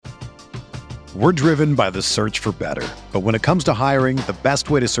We're driven by the search for better. But when it comes to hiring, the best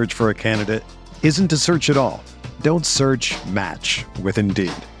way to search for a candidate isn't to search at all. Don't search, match with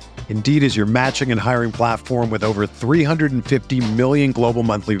Indeed. Indeed is your matching and hiring platform with over 350 million global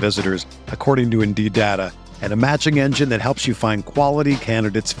monthly visitors, according to Indeed data, and a matching engine that helps you find quality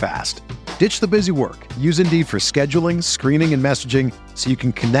candidates fast. Ditch the busy work. Use Indeed for scheduling, screening, and messaging so you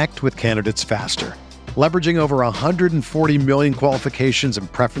can connect with candidates faster. Leveraging over 140 million qualifications and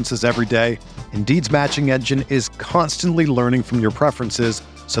preferences every day, Indeed's matching engine is constantly learning from your preferences,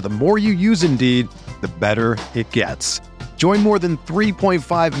 so the more you use Indeed, the better it gets. Join more than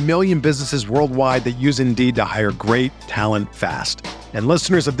 3.5 million businesses worldwide that use Indeed to hire great talent fast. And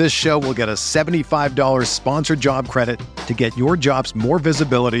listeners of this show will get a $75 sponsored job credit to get your jobs more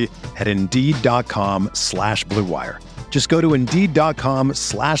visibility at Indeed.com/Blue Wire. Just go to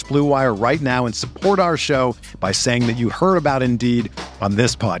Indeed.com/Blue Wire right now and support our show by saying that you heard about Indeed on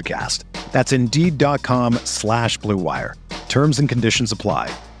this podcast. That's Indeed.com/Blue Wire. Terms and conditions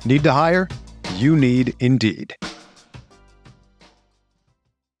apply. Need to hire? You need Indeed.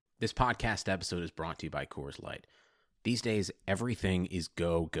 This podcast episode is brought to you by Coors Light. These days, everything is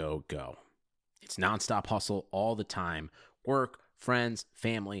go, go, go. It's nonstop hustle all the time. Work, friends,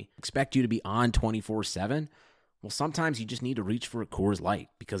 family. Expect you to be on 24/7? Well, sometimes you just need to reach for a Coors Light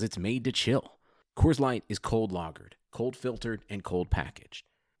because it's made to chill. Coors Light is cold lagered, cold filtered, and cold packaged.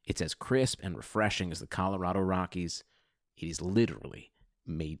 It's as crisp and refreshing as the Colorado Rockies. It is literally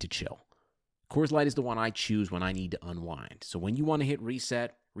made to chill. Coors Light is the one I choose when I need to unwind. So when you want to hit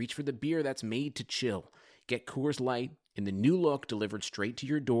reset, reach for the beer that's made to chill. Get Coors Light in the new look delivered straight to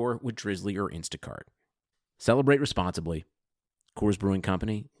your door with Drizzly or Instacart. Celebrate responsibly. Coors Brewing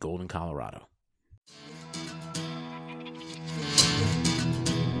Company, Golden, Colorado.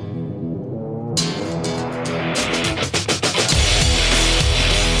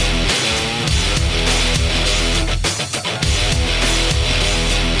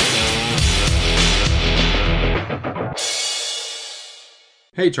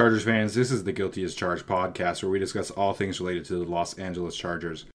 Hey Chargers fans, this is the Guilty as Charged podcast where we discuss all things related to the Los Angeles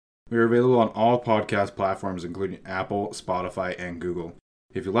Chargers. We are available on all podcast platforms including Apple, Spotify, and Google.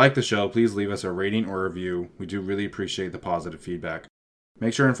 If you like the show, please leave us a rating or review. We do really appreciate the positive feedback.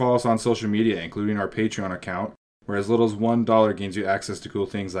 Make sure and follow us on social media, including our Patreon account, where as little as $1 gains you access to cool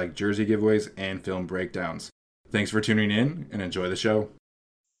things like jersey giveaways and film breakdowns. Thanks for tuning in and enjoy the show.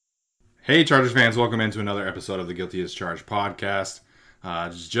 Hey Chargers fans, welcome into another episode of the Guilty as Charged podcast.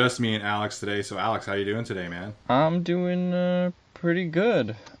 It's just me and Alex today. So Alex, how you doing today, man? I'm doing pretty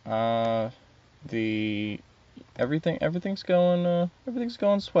good. Everything's going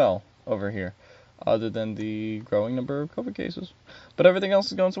swell over here, other than the growing number of COVID cases. But everything else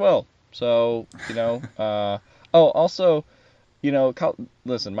is going swell. So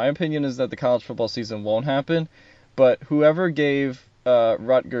listen, my opinion is that the college football season won't happen, but whoever gave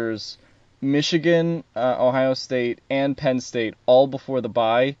Rutgers, Michigan, Ohio State, and Penn State all before the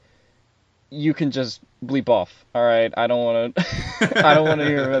bye, you can just bleep off. All right, I don't want to. I don't want to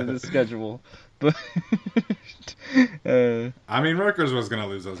hear about the schedule. But I mean, Rutgers was gonna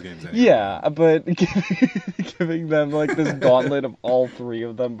lose those games anyway. Yeah, but giving them like this gauntlet of all three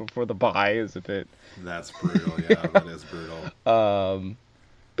of them before the bye is a bit. That's brutal. Yeah, that is brutal.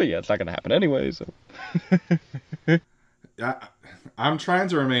 But yeah, it's not gonna happen anyway. So. Yeah, I'm trying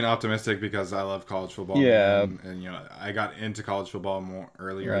to remain optimistic because I love college football. Yeah, and I got into college football more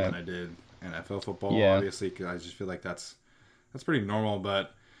earlier than I did NFL football. Yeah. Obviously, because I just feel like that's pretty normal.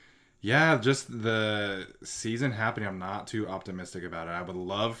 But yeah, just the season happening, I'm not too optimistic about it. I would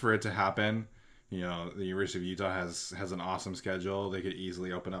love for it to happen. The University of Utah has an awesome schedule. They could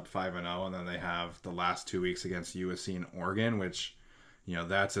easily open up 5-0, and then they have the last 2 weeks against USC and Oregon, which.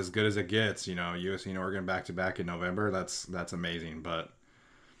 That's as good as it gets. USC and Oregon back-to-back in November. That's amazing. But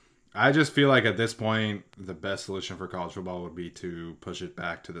I just feel like at this point, the best solution for college football would be to push it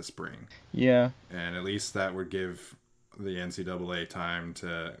back to the spring. Yeah. And at least that would give the NCAA time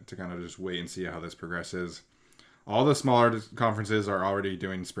to kind of just wait and see how this progresses. All the smaller conferences are already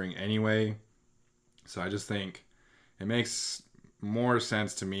doing spring anyway. So I just think it makes more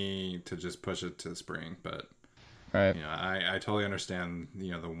sense to me to just push it to spring. But... Right. I totally understand,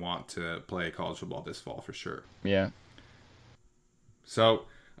 the want to play college football this fall for sure. Yeah. So,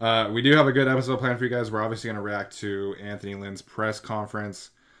 we do have a good episode planned for you guys. We're obviously going to react to Anthony Lynn's press conference,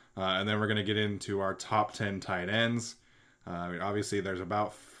 and then we're going to get into our top 10 tight ends. Obviously, there's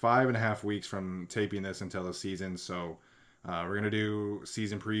about 5.5 weeks from taping this until the season, so we're going to do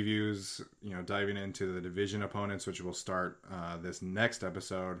season previews, diving into the division opponents, which will start this next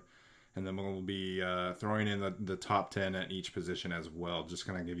episode. And then we'll be throwing in the top 10 at each position as well. Just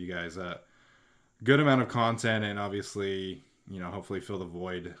kind of give you guys a good amount of content, and obviously, hopefully fill the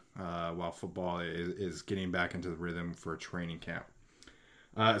void while football is getting back into the rhythm for training camp.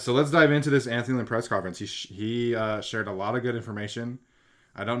 So let's dive into this Anthony Lynn press conference. He shared a lot of good information.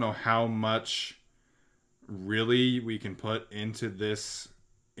 I don't know how much really we can put into this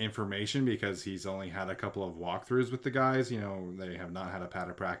information because he's only had a couple of walkthroughs with the guys. They have not had a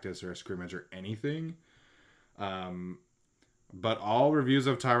padded practice or a scrimmage or anything. But all reviews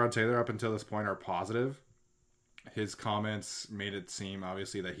of Tyrod Taylor up until this point are positive. His comments made it seem,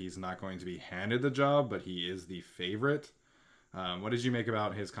 obviously, that he's not going to be handed the job, but he is the favorite. What did you make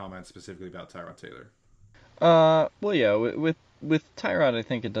about his comments specifically about Tyrod Taylor? Well, yeah, with Tyrod, I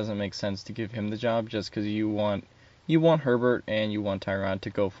think it doesn't make sense to give him the job just because you want Herbert and you want Tyrod to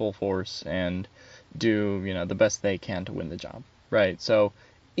go full force and do the best they can to win the job, right? So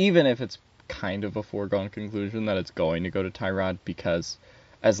even if it's kind of a foregone conclusion that it's going to go to Tyrod because,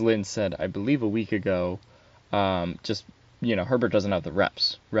 as Lynn said, I believe a week ago, just Herbert doesn't have the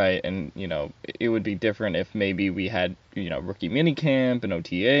reps, right? And it would be different if maybe we had rookie minicamp and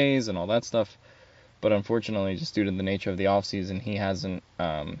OTAs and all that stuff. But unfortunately, just due to the nature of the offseason, he hasn't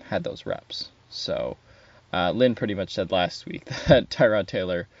had those reps. So Lynn pretty much said last week that Tyrod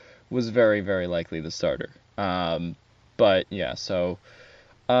Taylor was very, very likely the starter. But yeah, so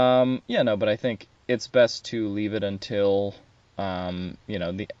but I think it's best to leave it until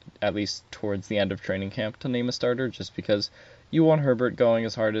at least towards the end of training camp to name a starter, just because you want Herbert going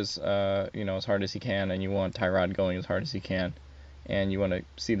as hard as he can, and you want Tyrod going as hard as he can. And you want to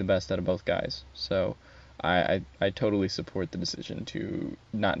see the best out of both guys. So I totally support the decision to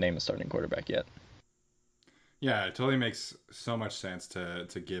not name a starting quarterback yet. Yeah, it totally makes so much sense to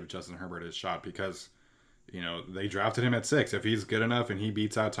give Justin Herbert his shot because, they drafted him at 6. If he's good enough and he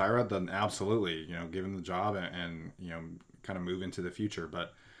beats out Tyrod, then absolutely, give him the job and kind of move into the future.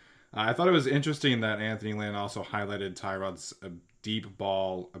 But I thought it was interesting that Anthony Lynn also highlighted Tyrod's deep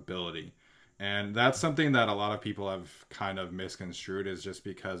ball ability. And that's something that a lot of people have kind of misconstrued, is just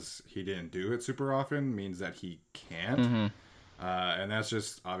because he didn't do it super often means that he can't. Mm-hmm. And that's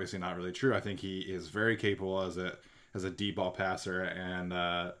just obviously not really true. I think he is very capable as a deep ball passer. And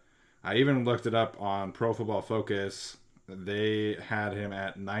I even looked it up on Pro Football Focus. They had him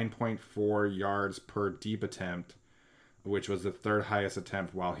at 9.4 yards per deep attempt, which was the third highest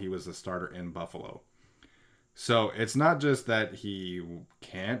attempt while he was the starter in Buffalo. So it's not just that he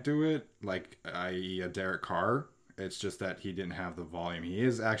can't do it, like i.e. a Derek Carr. It's just that he didn't have the volume. He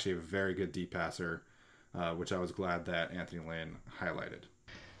is actually a very good deep passer, which I was glad that Anthony Lynn highlighted.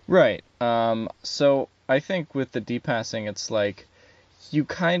 Right. So I think with the deep passing, it's like you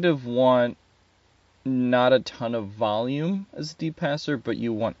kind of want not a ton of volume as a deep passer, but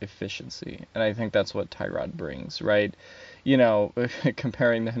you want efficiency. And I think that's what Tyrod brings, right?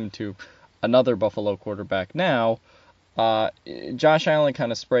 Comparing him to another Buffalo quarterback now, Josh Allen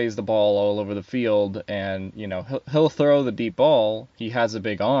kind of sprays the ball all over the field, and he'll throw the deep ball. He has a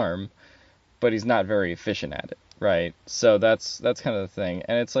big arm, but he's not very efficient at it, right? So that's kind of the thing.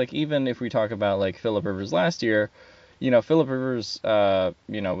 And it's like, even if we talk about like Phillip Rivers last year, Phillip Rivers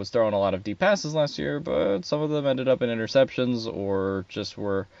was throwing a lot of deep passes last year, but some of them ended up in interceptions or just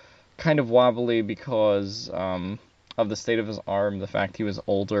were kind of wobbly because of the state of his arm, the fact he was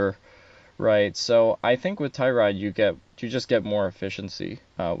older. Right, so I think with Tyrod you just get more efficiency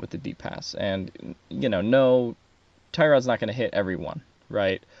with the deep pass, and no, Tyrod's not going to hit everyone,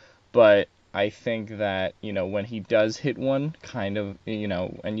 right? But I think that when he does hit one, kind of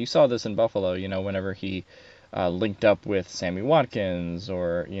and you saw this in Buffalo, whenever he linked up with Sammy Watkins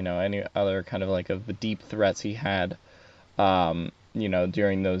or any other kind of like of the deep threats he had,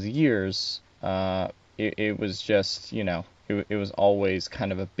 during those years, it was just it was always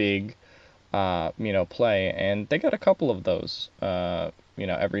kind of a big play, and they got a couple of those,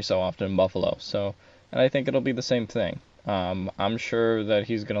 every so often in Buffalo. So, and I think it'll be the same thing. I'm sure that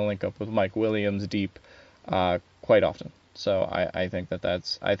he's going to link up with Mike Williams deep, quite often. So I think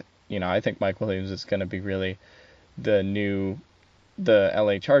I think Mike Williams is going to be really the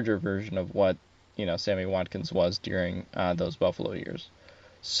LA Charger version of what, Sammy Watkins was during, those Buffalo years.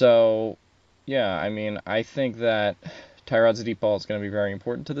 So, yeah, I mean, I think that Tyrod's deep ball is going to be very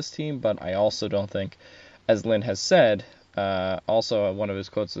important to this team, but I also don't think, as Lynn has said, also one of his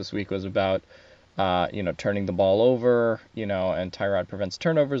quotes this week was about, turning the ball over, and Tyrod prevents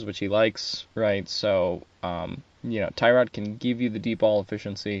turnovers, which he likes, right? So, Tyrod can give you the deep ball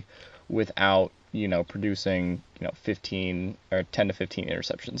efficiency without, producing, 15 or 10 to 15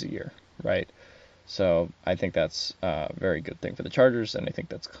 interceptions a year, right? So I think that's a very good thing for the Chargers, and I think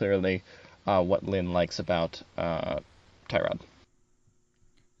that's clearly what Lynn likes about Tyrod.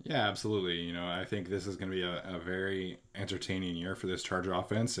 Yeah, absolutely. I think this is going to be a very entertaining year for this Charger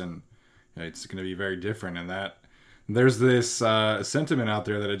offense, and it's going to be very different. And that there's this sentiment out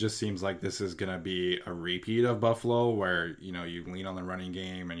there that it just seems like this is going to be a repeat of Buffalo, where you lean on the running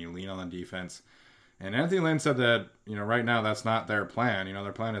game and you lean on the defense. And Anthony Lynn said that right now that's not their plan.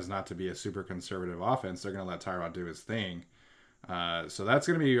 Their plan is not to be a super conservative offense. They're going to let Tyrod do his thing. So that's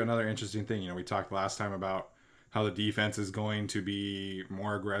going to be another interesting thing. We talked last time about how the defense is going to be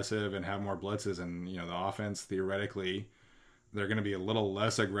more aggressive and have more blitzes, and the offense theoretically they're going to be a little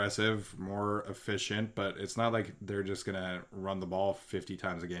less aggressive, more efficient, but it's not like they're just going to run the ball 50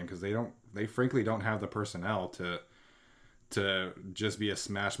 times a game, because they frankly don't have the personnel to just be a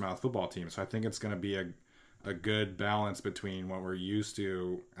smash mouth football team. So I think it's going to be a good balance between what we're used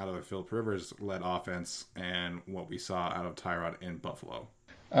to out of a Philip Rivers led offense and what we saw out of Tyrod in Buffalo.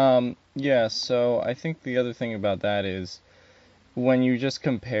 Yeah, so I think the other thing about that is when you just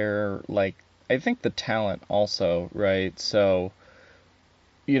compare, like, I think the talent also, right? So,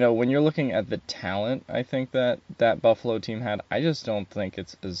 when you're looking at the talent, I think that Buffalo team had, I just don't think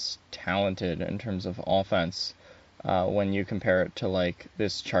it's as talented in terms of offense when you compare it to, like,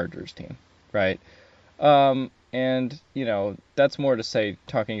 this Chargers team, right? And, that's more to say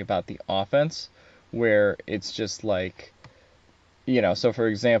talking about the offense, where it's just like, so for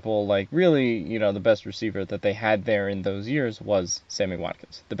example, like really, the best receiver that they had there in those years was Sammy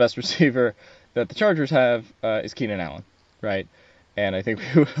Watkins. The best receiver that the Chargers have is Keenan Allen, right? And I think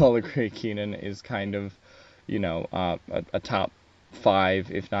we would all agree Keenan is kind of, a top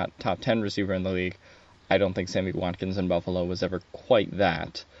 5, if not top 10 receiver in the league. I don't think Sammy Watkins in Buffalo was ever quite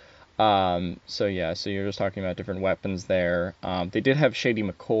that. So you're just talking about different weapons there. They did have Shady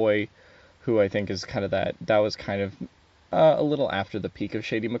McCoy, who I think is kind of that was kind of a little after the peak of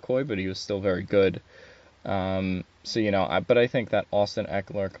Shady McCoy, but he was still very good. But I think that Austin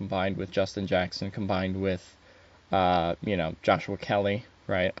Eckler combined with Justin Jackson combined with, Joshua Kelly,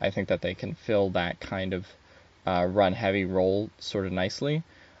 right? I think that they can fill that kind of run-heavy role sort of nicely.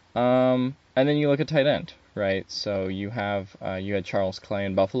 And then you look at tight end, right? So you had Charles Clay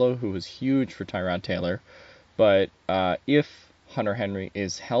in Buffalo, who was huge for Tyrod Taylor. But if Hunter Henry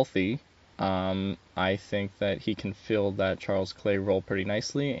is healthy, I think that he can fill that Charles Clay role pretty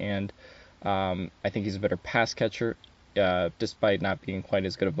nicely, and I think he's a better pass catcher. Despite not being quite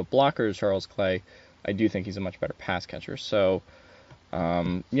as good of a blocker as Charles Clay, I do think he's a much better pass catcher. So,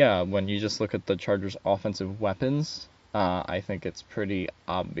 when you just look at the Chargers' offensive weapons, I think it's pretty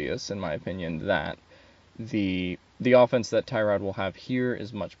obvious, in my opinion, that the offense that Tyrod will have here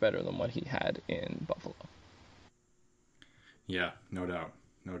is much better than what he had in Buffalo. Yeah, no doubt,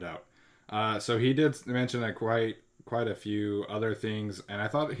 no doubt. So he did mention quite a few other things, and I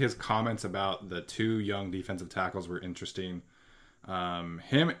thought his comments about the 2 young defensive tackles were interesting.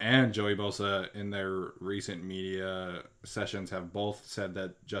 Him and Joey Bosa in their recent media sessions have both said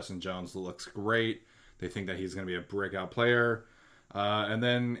that Justin Jones looks great. They think that he's going to be a breakout player. And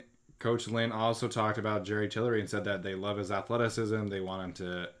then Coach Lynn also talked about Jerry Tillery and said that they love his athleticism. They want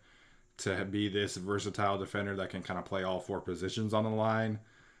him to be this versatile defender that can kind of play all 4 positions on the line.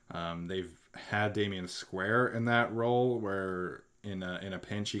 They've had Damian Square in that role, where in a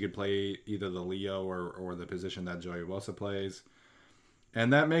pinch he could play either the Leo or the position that Joey Bosa plays,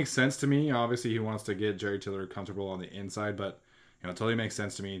 and that makes sense to me. Obviously, he wants to get Jerry Tillery comfortable on the inside, but it totally makes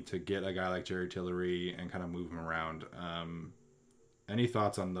sense to me to get a guy like Jerry Tillery and kind of move him around. Any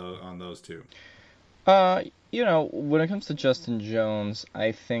thoughts on those 2? When it comes to Justin Jones,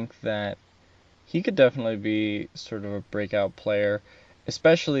 I think that he could definitely be sort of a breakout player.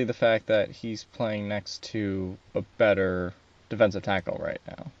 Especially the fact that he's playing next to a better defensive tackle right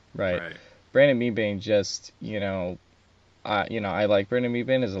now, right? Brandon Mebane just, I like Brandon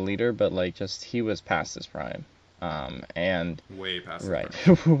Mebane as a leader, but he was past his prime, and way past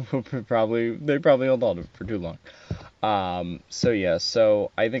his prime. They probably held on to it for too long.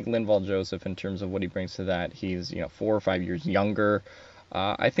 So I think Linval Joseph, in terms of what he brings to that, he's 4 or 5 years younger.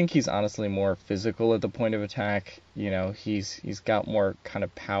 I think he's honestly more physical at the point of attack. He's got more kind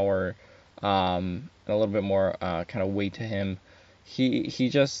of power, and a little bit more kind of weight to him. He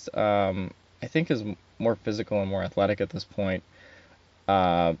just I think is more physical and more athletic at this point.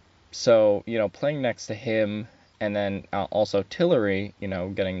 So playing next to him, and then also Tillery, getting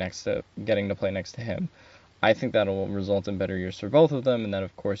to play next to him, I think that'll result in better years for both of them. And then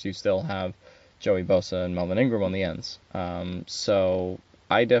of course you still have Joey Bosa and Melvin Ingram on the ends. So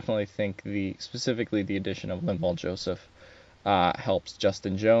I definitely think specifically the addition of Linval Joseph helps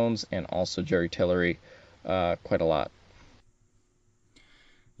Justin Jones and also Jerry Tillery quite a lot.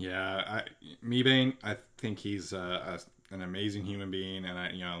 Yeah, Mebane, I think he's a an amazing human being,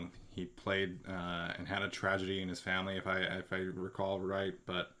 and he played and had a tragedy in his family, if I recall right.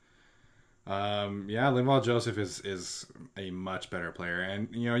 But Linval Joseph is a much better player, and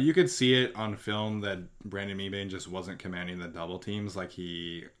you could see it on film that Brandon Mebane just wasn't commanding the double teams like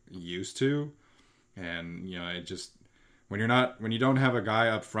he used to, and it just when you don't have a guy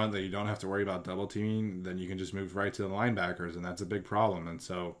up front that you don't have to worry about double teaming, then you can just move right to the linebackers, and that's a big problem. And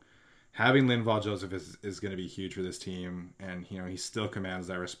so having Linval Joseph is going to be huge for this team, and he still commands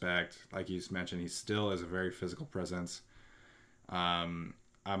that respect. Like you mentioned, he still is a very physical presence. I'm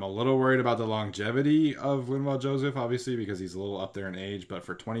a little worried about the longevity of Linval Joseph, obviously, because he's a little up there in age. But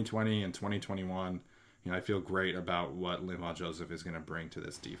for 2020 and 2021, I feel great about what Linval Joseph is going to bring to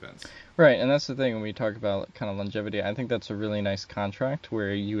this defense. Right, and that's the thing when we talk about kind of longevity. I think that's a really nice contract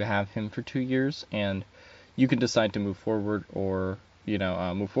where you have him for 2 years, and you can decide to move forward or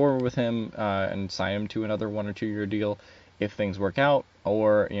move forward with him and sign him to another 1 or 2 year deal if things work out,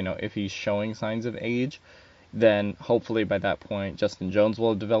 or if he's showing signs of age. Then hopefully by that point Justin Jones will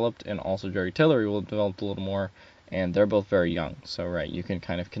have developed, and also Jerry Tillery will have developed a little more, and they're both very young. So right, you can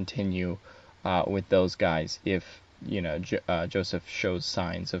kind of continue with those guys if Joseph shows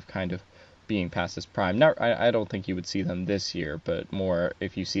signs of kind of being past his prime. I don't think you would see them this year, but more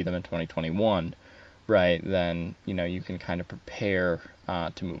if you see them in 2021, right? Then you can kind of prepare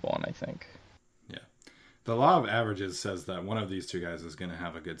to move on, I think. Yeah, the law of averages says that one of these two guys is going to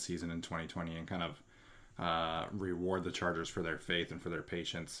have a good season in 2020 and kind of reward the Chargers for their faith and for their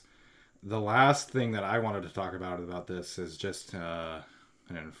patience. The last thing that I wanted to talk about this is just an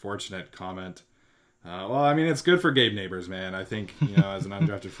unfortunate comment. It's good for Gabe Neighbors, man. I think, as an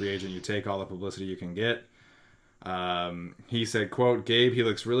undrafted free agent, you take all the publicity you can get. He said, quote, "Gabe, he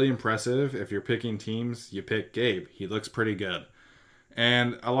looks really impressive. If you're picking teams, you pick Gabe. He looks pretty good."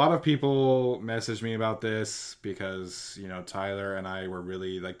 And a lot of people messaged me about this because, Tyler and I were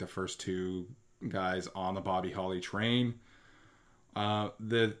really like the first two guys on the Bobby Holly train. I'm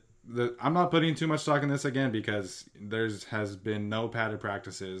not putting too much stock in this again because has been no padded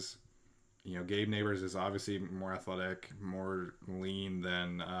practices. Gabe Neighbors is obviously more athletic, more lean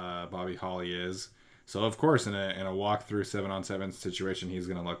than Bobby Holly is. So of course, in a walk-through 7-on-7 situation, he's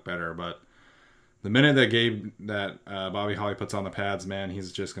going to look better. But the minute that Bobby Holly puts on the pads, man,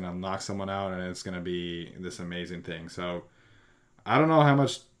 he's just going to knock someone out, and it's going to be this amazing thing. So I don't know how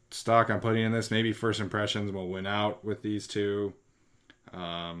much stock I'm putting in this. Maybe first impressions will win out with these two.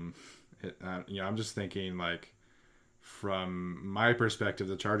 I'm just thinking, like, from my perspective,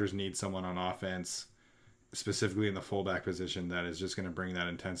 the Chargers need someone on offense, specifically in the fullback position, that is just going to bring that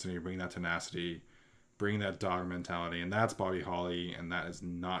intensity, bring that tenacity, bring that dog mentality, and that's Bobby Holly, and that is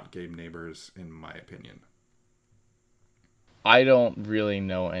not Gabe Neighbors, in my opinion. I don't really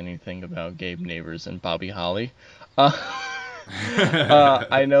know anything about Gabe Neighbors and Bobby Holly.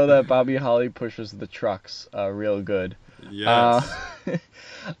 I know that Bobby Holly pushes the trucks real good. Yes.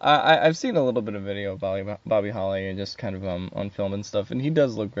 I've seen a little bit of video of Bobby Holly and just kind of on film and stuff, and he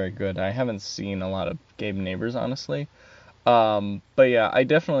does look very good. I haven't seen a lot of Gabe Neighbors, honestly. But yeah, I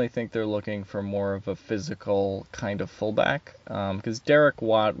definitely think they're looking for more of a physical kind of fullback, because Derek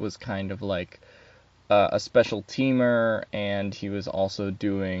Watt was kind of like a special teamer, and he was also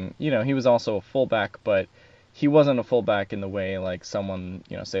doing, he was also a fullback, but he wasn't a fullback in the way like someone,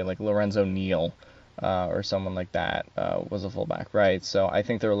 say like Lorenzo Neal, or someone like that was a fullback, right? So I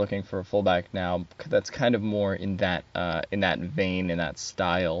think they're looking for a fullback now that's kind of more in that vein, in that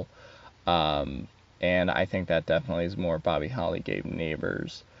style, and I think that definitely is more Bobby Holly, Gabe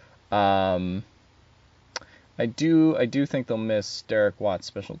Neighbors. I do think they'll miss Derek Watt's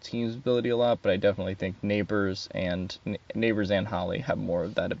special teams ability a lot, but I definitely think Neighbors and Holly have more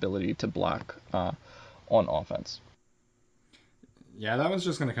of that ability to block on offense. Yeah, that was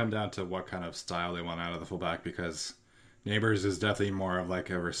just going to come down to what kind of style they want out of the fullback, because Neighbors is definitely more of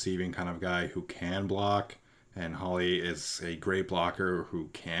like a receiving kind of guy who can block, and Holly is a great blocker who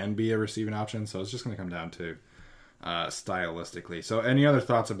can be a receiving option. So it's just going to come down to stylistically. So any other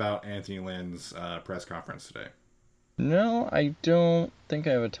thoughts about Anthony Lynn's press conference today? No, I don't think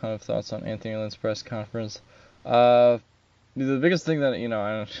I have a ton of thoughts on Anthony Lynn's press conference. The biggest thing that,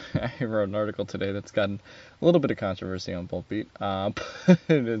 I wrote an article today that's gotten a little bit of controversy on Bolt Beat.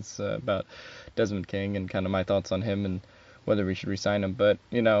 It's about Desmond King and kind of my thoughts on him and whether we should re-sign him. But,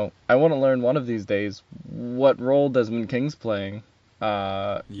 I want to learn one of these days what role Desmond King's playing.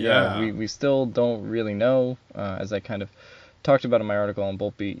 We still don't really know, as I kind of talked about in my article on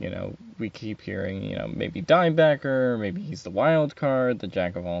Bolt Beat. We keep hearing, maybe dimebacker, maybe he's the wild card, the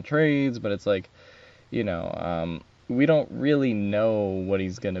jack of all trades, but it's like, we don't really know what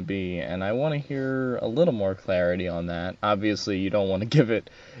he's going to be, and I want to hear a little more clarity on that. Obviously, you don't want to give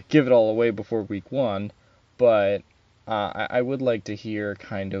it all away before week 1, but I would like to hear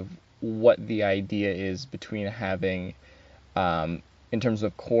kind of what the idea is between having, in terms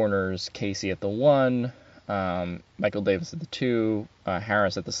of corners, Casey at the 1, Michael Davis at the 2,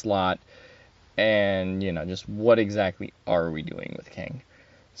 Harris at the slot, and, just what exactly are we doing with King?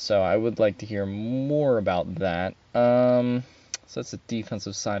 So I would like to hear more about that. So that's the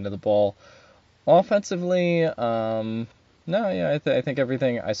defensive side of the ball. Offensively, no, yeah, I think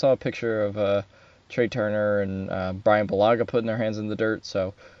everything. I saw a picture of Trey Turner and Brian Balaga putting their hands in the dirt,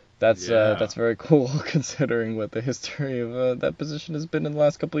 so that's very cool considering what the history of that position has been in the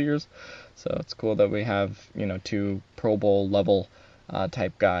last couple of years. So it's cool that we have 2 Pro Bowl level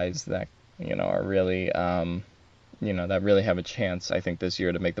type guys that are really that really have a chance, I think, this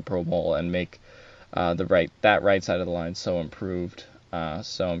year to make the Pro Bowl and make that right side of the line so improved.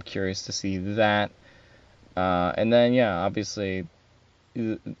 So I'm curious to see that. And then, obviously,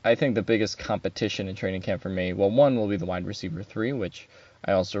 I think the biggest competition in training camp for me, well, one will be the wide receiver 3, which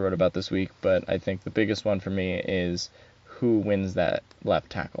I also wrote about this week, but I think the biggest one for me is who wins that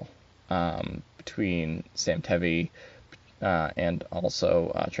left tackle between Sam Tevi and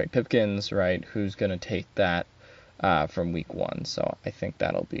also Trey Pipkins, right? Who's going to take that from week 1. So I think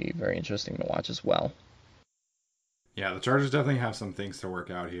that'll be very interesting to watch as well. Yeah, the Chargers definitely have some things to work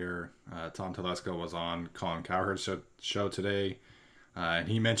out here. Tom Telesco was on Colin Cowherd's show today, and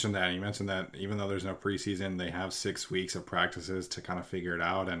he mentioned that. Even though there's no preseason, they have 6 weeks of practices to kind of figure it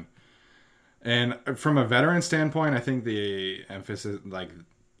out. And from a veteran standpoint, I think the emphasis,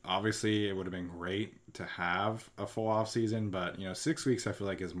 obviously it would have been great to have a full off season, but 6 weeks I feel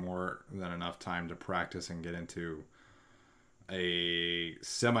like is more than enough time to practice and get into a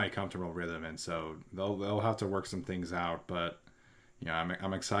semi-comfortable rhythm, and so they'll have to work some things out. But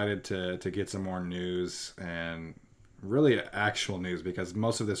I'm excited to get some more news, and really actual news, because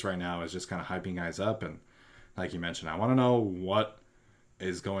most of this right now is just kind of hyping guys up. And like you mentioned, I want to know what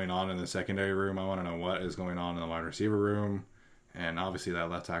is going on in the secondary room. I want to know what is going on in the wide receiver room, and obviously that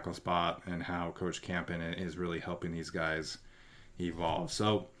left tackle spot, and how Coach Campen is really helping these guys evolve.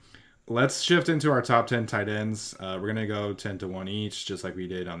 So let's shift into our top 10 tight ends. We're going to go 10-1 each, just like we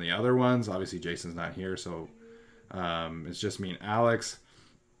did on the other ones. Obviously, Jason's not here, so it's just me and Alex.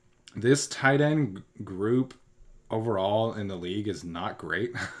 This tight end group overall in the league is not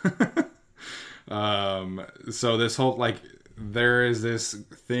great. So this whole, there is this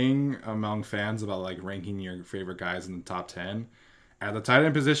thing among fans about, ranking your favorite guys in the top 10. At the tight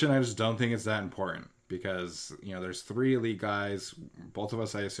end position, I just don't think it's that important. Because, there's 3 elite guys. Both of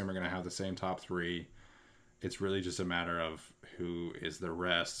us, I assume, are going to have the same top 3. It's really just a matter of who is the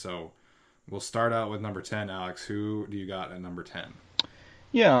rest. So we'll start out with number 10, Alex. Who do you got at number 10?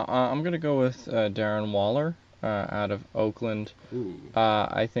 Yeah, I'm going to go with Darren Waller out of Oakland.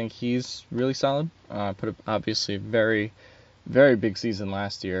 I think he's really solid. Put up, obviously, very, very big season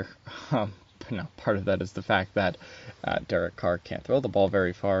last year. No, part of that is the fact that Derek Carr can't throw the ball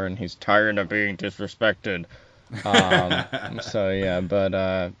very far, and he's tired of being disrespected.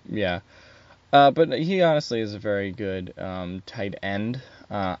 But he honestly is a very good tight end,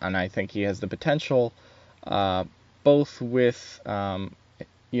 and I think he has the potential, both with,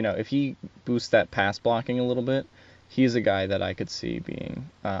 if he boosts that pass blocking a little bit, he's a guy that I could see being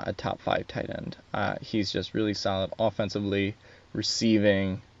a top 5 tight end. He's just really solid offensively,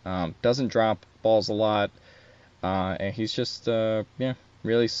 receiving. Doesn't drop balls a lot, and he's just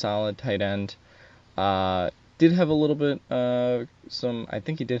really solid tight end. Did have a little bit I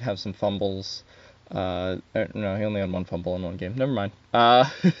think he did have some fumbles. No, he only had 1 fumble in 1 game. Never mind.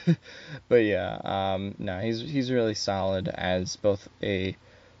 But no, he's really solid as both a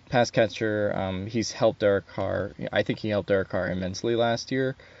pass catcher. He's helped Derek Carr. I think he helped Derek Carr immensely last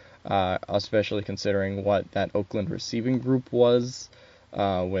year, especially considering what that Oakland receiving group was.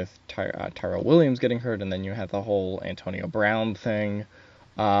 With Tyrell Williams getting hurt, and then you had the whole Antonio Brown thing.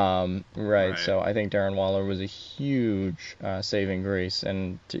 Right. So I think Darren Waller was a huge saving grace,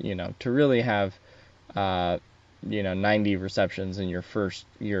 and to really have 90 receptions in your first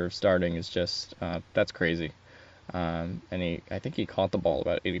year of starting is just that's crazy. And I think he caught the ball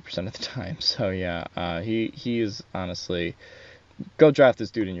about 80% of the time. So he is honestly, go draft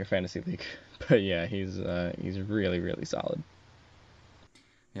this dude in your fantasy league. But yeah, he's really, really solid.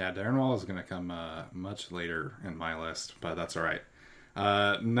 Yeah, Darren Waller is going to come much later in my list, but that's all right.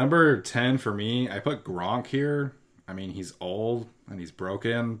 Number 10 for me, I put Gronk here. I mean, he's old and he's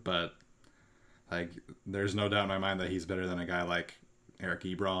broken, but there's no doubt in my mind that he's better than a guy like Eric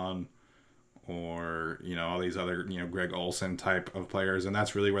Ebron or, all these other, Greg Olsen type of players. And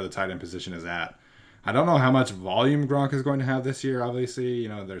that's really where the tight end position is at. I don't know how much volume Gronk is going to have this year, obviously.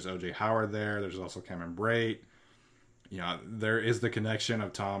 There's O.J. Howard there. There's also Cameron Brate. There is the connection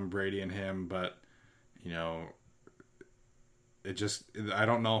of Tom Brady and him, but, I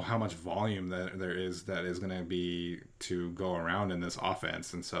don't know how much volume that is going to be to go around in this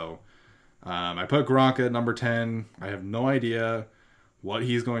offense. And so I put Gronk at number 10. I have no idea what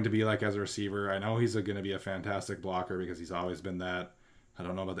he's going to be like as a receiver. I know he's going to be a fantastic blocker because he's always been that. I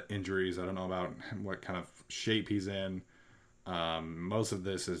don't know about the injuries. I don't know about what kind of shape he's in. Most of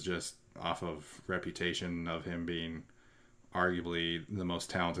this is just off of reputation of him being arguably the most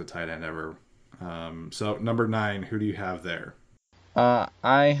talented tight end ever. So number 9, who do you have there?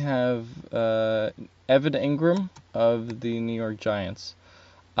 I have Evan Ingram of the New York Giants.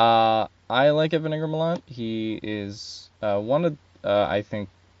 I like Evan Ingram a lot. He is I think,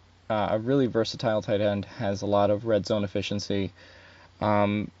 a really versatile tight end, has a lot of red zone efficiency.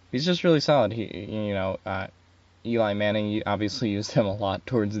 He's just really solid. Eli Manning obviously used him a lot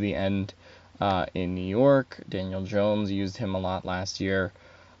towards the end in New York. Daniel Jones used him a lot last year.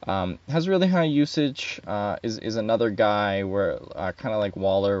 Has really high usage. Is another guy where kind of like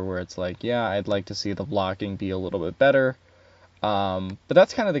Waller, where it's like, yeah, I'd like to see the blocking be a little bit better. But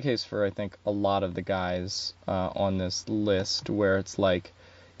that's kind of the case for, I think, a lot of the guys on this list, where it's like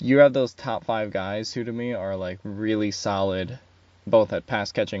you have those top 5 guys who to me are like really solid, both at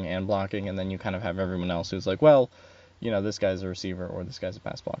pass catching and blocking, and then you kind of have everyone else who's like, well, this guy's a receiver or this guy's a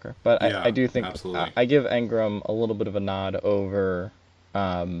pass blocker. But yeah, I do think I give Ingram a little bit of a nod over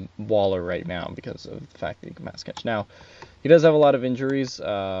Waller right now because of the fact that he can pass catch. Now, he does have a lot of injuries,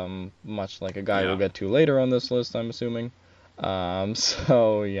 much like a guy we'll get to later on this list, I'm assuming.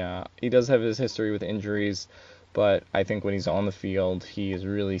 So yeah, he does have his history with injuries, but I think when he's on the field, he is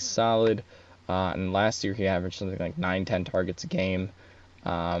really solid. And last year he averaged something like 9-10 targets a game.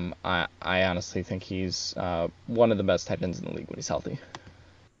 I honestly think he's one of the best tight ends in the league when he's healthy.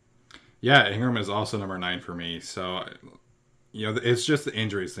 Yeah, Ingram is also number 9 for me. So, it's just the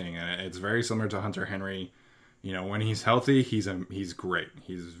injuries thing, and it's very similar to Hunter Henry. When he's healthy, he's great.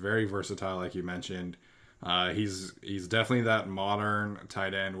 He's very versatile, like you mentioned. He's definitely that modern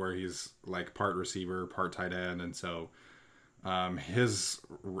tight end where he's like part receiver, part tight end, and so his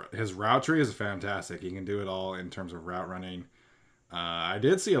route tree is fantastic. He can do it all in terms of route running. I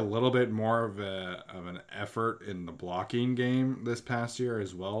did see a little bit more of an effort in the blocking game this past year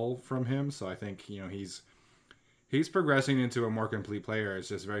as well from him. So I think he's progressing into a more complete player. It's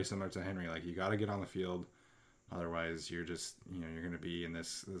just very similar to Henry. Like, you got to get on the field. Otherwise, you're just, you're going to be in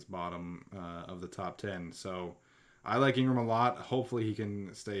this bottom of the top 10. So I like Ingram a lot. Hopefully he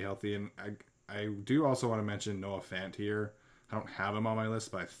can stay healthy. And I do also want to mention Noah Fant here. I don't have him on my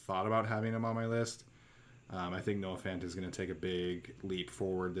list, but I thought about having him on my list. I think Noah Fant is going to take a big leap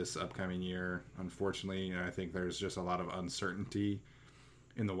forward this upcoming year. Unfortunately, I think there's just a lot of uncertainty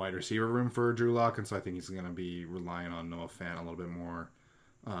in the wide receiver room for Drew Lock. And so I think he's going to be relying on Noah Fant a little bit more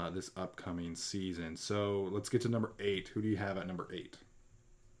this upcoming season. So let's get to number 8. Who do you have at number 8?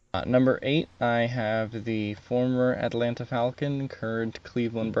 Number 8, I have the former Atlanta Falcon, current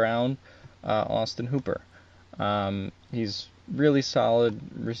Cleveland Brown, Austin Hooper. He's really solid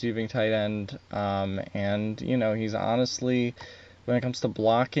receiving tight end, and he's honestly, when it comes to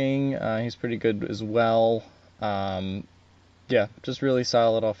blocking, he's pretty good as well. Just really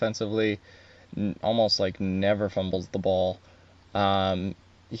solid offensively, almost like never fumbles the ball.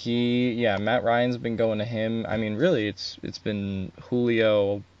 Matt Ryan's been going to him. I mean, really, it's been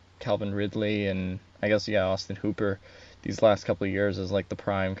Julio, Calvin Ridley, and I guess, Austin Hooper these last couple of years as like the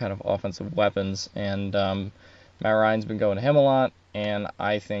prime kind of offensive weapons. And Matt Ryan's been going to him a lot, and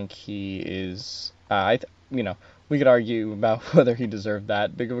I think he is, we could argue about whether he deserved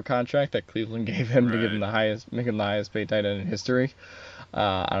that big of a contract that Cleveland gave him to give him make him the highest paid tight end in history.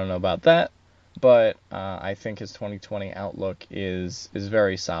 I don't know about that. But I think his 2020 outlook is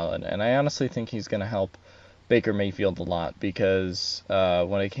very solid. And I honestly think he's going to help Baker Mayfield a lot because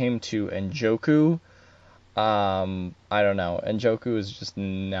when it came to Njoku, I don't know. Njoku is just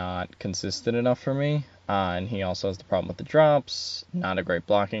not consistent enough for me. And he also has the problem with the drops. Not a great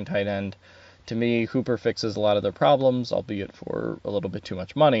blocking tight end. To me, Hooper fixes a lot of their problems, albeit for a little bit too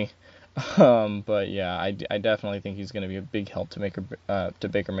much money. But yeah, I definitely think he's going to be a big help to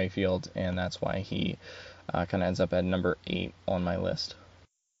Baker Mayfield, and that's why he kind of ends up at number 8 on my list.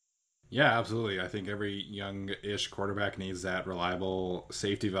 Yeah, absolutely. I think every young-ish quarterback needs that reliable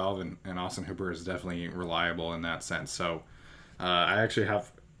safety valve, and Austin Hooper is definitely reliable in that sense. So I actually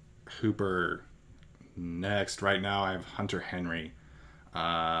have Hooper next. Right now I have Hunter Henry.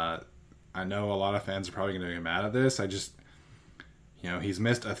 I know a lot of fans are probably going to get mad at this. He's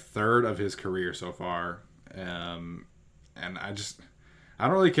missed a third of his career so far. And I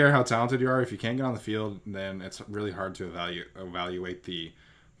don't really care how talented you are. If you can't get on the field, then it's really hard to evaluate the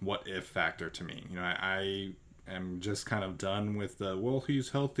what if factor to me. I am just kind of done with the, well, he's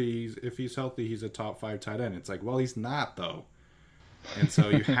healthy. If he's healthy, he's a top 5 tight end. It's like, well, he's not, though. And so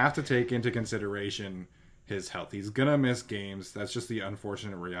you have to take into consideration his health. He's going to miss games. That's just the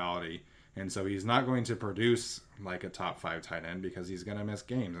unfortunate reality. And so he's not going to produce like a top 5 tight end because he's going to miss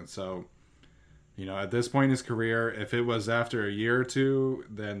games. And so, at this point in his career, if it was after a year or two,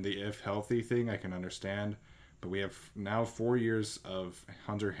 then the if healthy thing I can understand. But we have now 4 years of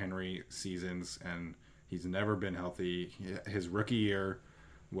Hunter Henry seasons, and he's never been healthy. His rookie year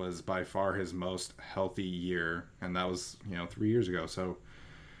was by far his most healthy year, and that was 3 years ago. So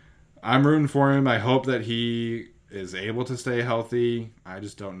I'm rooting for him. I hope that he is able to stay healthy. I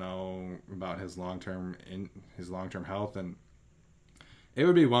just don't know about his long-term health, and it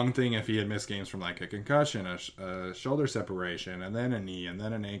would be one thing if he had missed games from like a concussion, a shoulder separation, and then a knee, and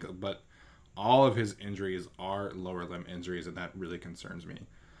then an ankle. But all of his injuries are lower limb injuries, and that really concerns me.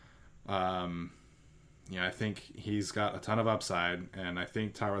 I think he's got a ton of upside, and I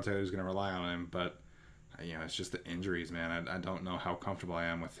think Tyrod Taylor is going to rely on him. But it's just the injuries, man. I don't know how comfortable I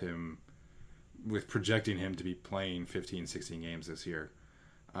am with projecting him to be playing 15, 16 games this year.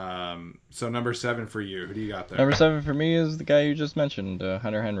 So number 7 for you. Who do you got there? Number 7 for me is the guy you just mentioned,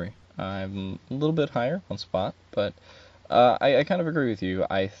 Hunter Henry. I'm a little bit higher on Spot, but I kind of agree with you.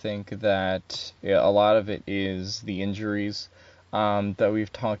 I think that a lot of it is the injuries that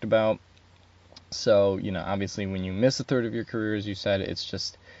we've talked about. So, obviously when you miss a third of your career, as you said,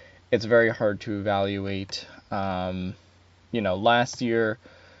 it's very hard to evaluate. Last year,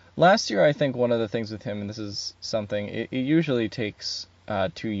 I think one of the things with him, and this is something, it usually takes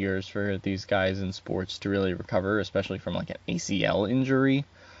 2 years for these guys in sports to really recover, especially from like an ACL injury.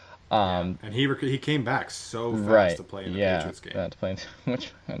 And he came back so fast to play in the Patriots game. To play,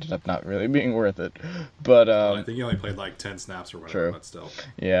 which ended up not really being worth it. But I think he only played like 10 snaps or whatever, true. But still.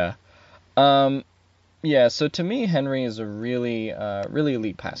 Yeah. So to me, Henry is a really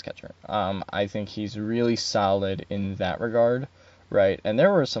elite pass catcher. I think he's really solid in that regard, right? And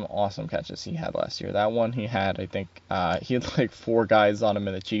there were some awesome catches he had last year. That one he had, I think, he had like 4 guys on him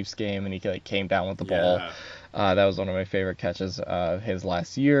in the Chiefs game, and he like came down with the ball. That was one of my favorite catches of his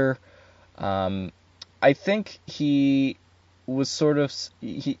last year. I think he was sort of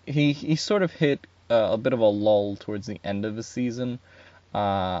he sort of hit a bit of a lull towards the end of the season.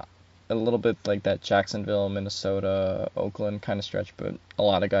 A little bit like that Jacksonville, Minnesota, Oakland kind of stretch, but a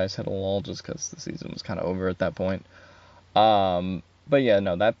lot of guys hit a lull just because the season was kind of over at that point. But yeah,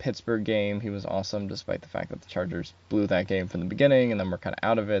 no, that Pittsburgh game, he was awesome despite the fact that the Chargers blew that game from the beginning and then we're kind of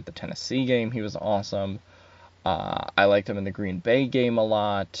out of it. The Tennessee game, he was awesome. I liked him in the Green Bay game a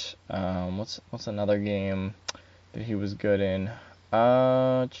lot. What's another game that he was good in?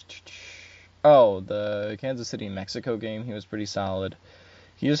 The Kansas City Mexico game, he was pretty solid.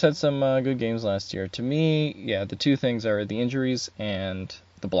 He just had some good games last year. To me, the 2 things are the injuries and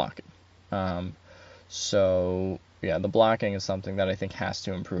the blocking. The blocking is something that I think has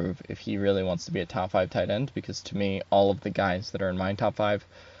to improve if he really wants to be a top 5 tight end, because to me, all of the guys that are in my top 5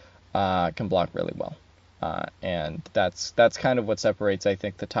 can block really well. And that's kind of what separates, I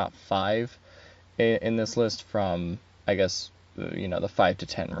think, the top 5 in this list from, I guess, the 5 to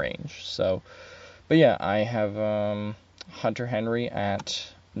 10 range. So, but yeah, I have Hunter Henry at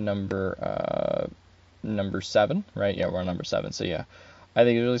number 7, right? Yeah, we're on number 7. So yeah, I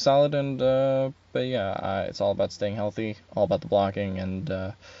think he's really solid, and it's all about staying healthy, all about the blocking, and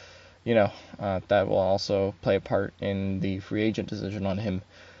that will also play a part in the free agent decision on him,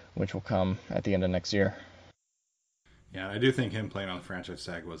 which will come at the end of next year. Yeah, I do think him playing on the franchise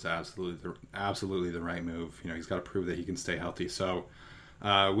tag was absolutely the right move. He's got to prove that he can stay healthy. So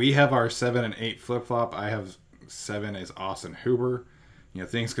we have our 7 and 8 flip-flop. I have 7 as Austin Hooper.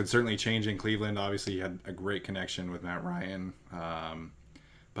 Things could certainly change in Cleveland. Obviously, he had a great connection with Matt Ryan.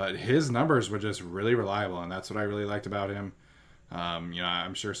 But his numbers were just really reliable, and that's what I really liked about him.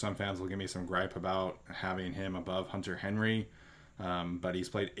 I'm sure some fans will give me some gripe about having him above Hunter Henry. But he's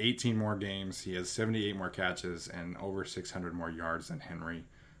played 18 more games. He has 78 more catches and over 600 more yards than Henry.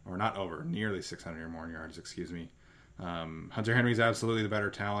 Or not over, nearly 600 more yards, excuse me. Hunter Henry's absolutely the better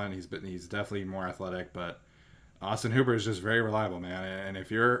talent. He's definitely more athletic, but Austin Hooper is just very reliable, man. And if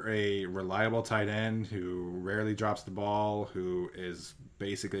you're a reliable tight end who rarely drops the ball, who is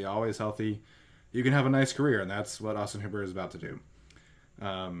basically always healthy, you can have a nice career, and that's what Austin Hooper is about to do.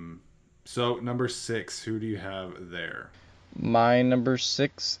 So number 6, who do you have there? My number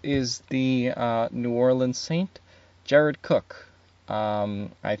 6 is the New Orleans Saint, Jared Cook.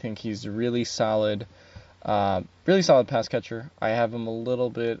 I think he's really solid pass catcher. I have him a little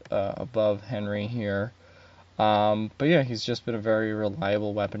bit above Henry here. But yeah, he's just been a very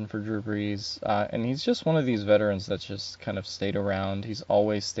reliable weapon for Drew Brees. And he's just one of these veterans that's just kind of stayed around. He's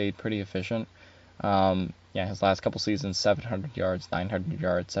always stayed pretty efficient. Yeah, his last couple seasons, 700 yards, 900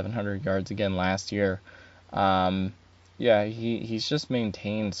 yards, 700 yards again last year. Yeah, he's just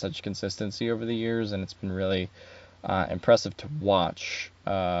maintained such consistency over the years, and it's been really impressive to watch.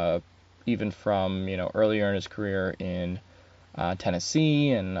 Even from earlier in his career in Tennessee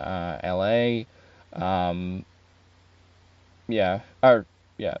and LA. Yeah, I'm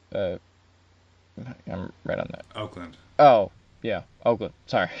right on that. Oakland. Oh, yeah, Oakland.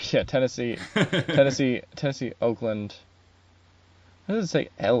 Sorry, yeah, Tennessee, Oakland. How does it say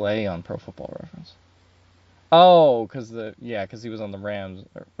LA on Pro Football Reference? Oh, because he was on the Rams.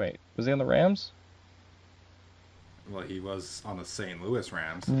 Wait, was he on the Rams? Well, he was on the St. Louis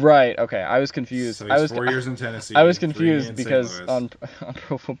Rams. Right. Okay. I was confused. So he's 4 years in Tennessee. I was confused because on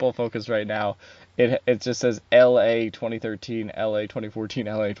Pro Football Focus right now, it just says L.A. 2013, L.A. 2014,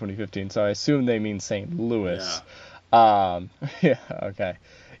 L.A. 2015. So I assume they mean St. Louis. Yeah. Yeah. Okay.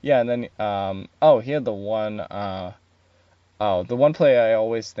 Yeah. And then he had the one. The one play I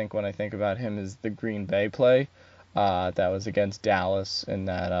always think when I think about him is the Green Bay play. That was against Dallas in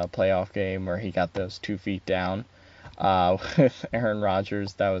that playoff game where he got those 2 feet down. With Aaron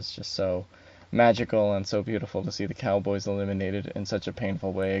Rodgers. That was just so magical and so beautiful to see the Cowboys eliminated in such a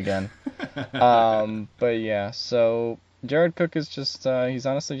painful way again. But yeah, so Jared Cook is just, he's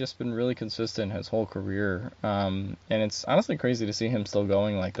honestly just been really consistent his whole career. And it's honestly crazy to see him still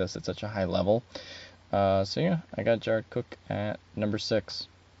going like this at such a high level. So yeah, I got Jared Cook at number 6.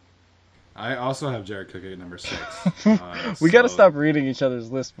 I also have Jared Cook at number 6. We got to stop reading each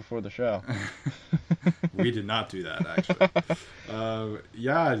other's list before the show. We did not do that, actually.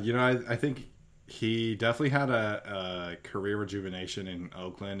 Yeah, I think he definitely had a career rejuvenation in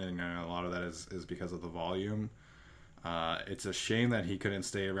Oakland, and a lot of that is because of the volume. It's a shame that he couldn't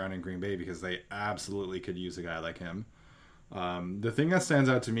stay around in Green Bay because they absolutely could use a guy like him. The thing that stands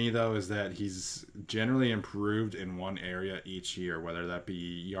out to me, though, is that he's generally improved in one area each year, whether that be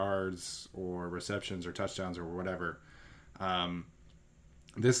yards or receptions or touchdowns or whatever.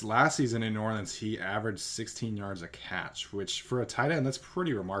 This last season in New Orleans, he averaged 16 yards a catch, which for a tight end, that's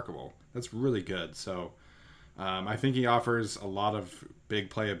pretty remarkable. That's really good. So I think he offers a lot of big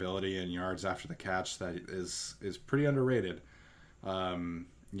playability and yards after the catch that is pretty underrated.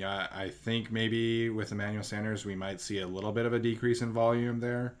 Yeah, I think maybe with Emmanuel Sanders, we might see a little bit of a decrease in volume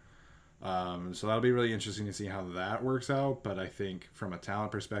there. So that'll be really interesting to see how that works out. But I think from a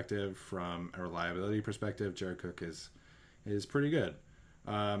talent perspective, from a reliability perspective, Jared Cook is pretty good.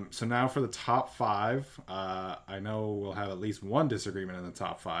 So now for the top 5, I know we'll have at least one disagreement in the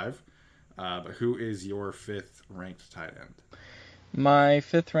top 5. But who is your 5th ranked tight end? My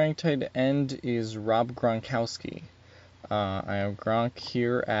 5th ranked tight end is Rob Gronkowski. I have Gronk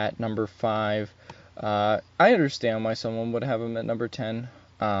here at number 5. I understand why someone would have him at number 10,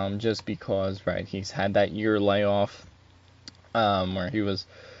 just because, right, he's had that year layoff where he was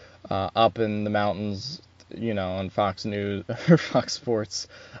up in the mountains, on Fox News or Fox Sports,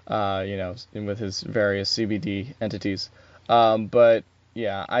 with his various CBD entities. But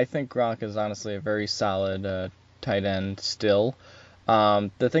yeah, I think Gronk is honestly a very solid tight end still.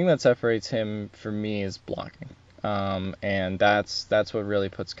 The thing that separates him for me is blocking. And that's what really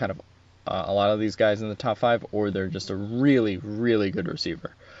puts kind of a lot of these guys in the top 5, or they're just a really, really good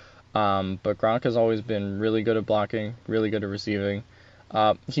receiver. But Gronk has always been really good at blocking, really good at receiving.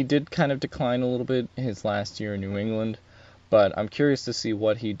 He did kind of decline a little bit his last year in New England, but I'm curious to see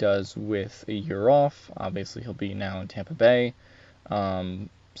what he does with a year off. Obviously, he'll be now in Tampa Bay.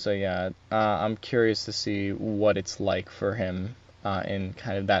 So yeah, I'm curious to see what it's like for him in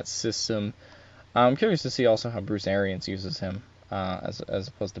kind of that system. I'm curious to see also how Bruce Arians uses him as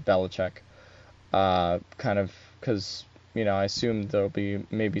opposed to Belichick. Kind of because, I assume there'll be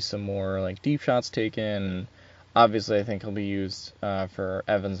maybe some more like deep shots taken. Obviously, I think he'll be used for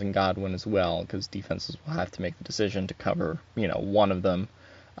Evans and Godwin as well, because defenses will have to make the decision to cover, one of them.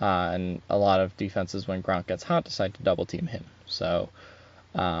 And a lot of defenses, when Gronk gets hot, decide to double team him. So,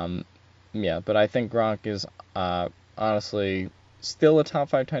 but I think Gronk is honestly still a top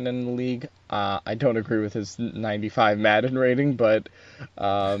 5 tight end in the league. I don't agree with his 95 Madden rating, but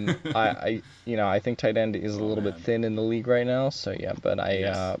I think tight end is a little bit thin in the league right now. So yeah, but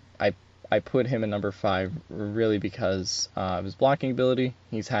I put him in number 5 really because of his blocking ability.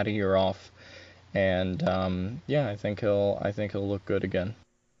 He's had a year off, And I think he'll look good again.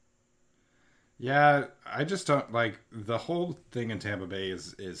 Yeah, I just don't like the whole thing in Tampa Bay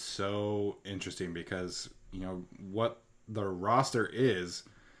is so interesting because, what the roster is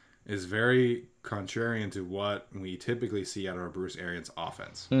very contrarian to what we typically see out of our Bruce Arians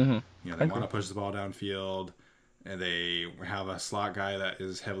offense. Mm-hmm. They want to push the ball downfield, and they have a slot guy that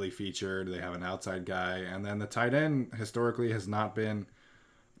is heavily featured. They have an outside guy, and then the tight end historically has not been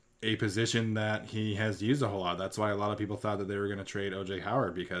a position that he has used a whole lot. That's why a lot of people thought that they were going to trade O.J.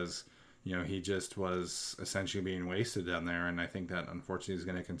 Howard because he just was essentially being wasted down there, and I think that unfortunately is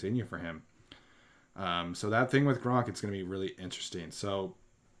going to continue for him. So that thing with Gronk, it's going to be really interesting. So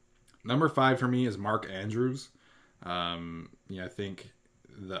number 5 for me is Mark Andrews. I think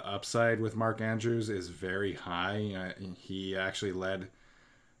the upside with Mark Andrews is very high. He actually led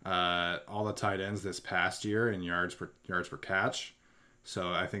all the tight ends this past year in yards per catch.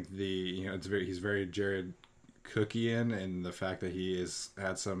 So I think he's very Jared Cookian in the fact that he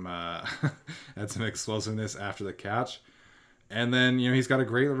had some explosiveness after the catch. And then, he's got a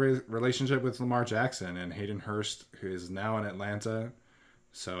great relationship with Lamar Jackson and Hayden Hurst, who is now in Atlanta.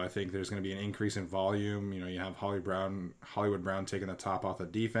 So I think there's going to be an increase in volume. You have Hollywood Brown taking the top off the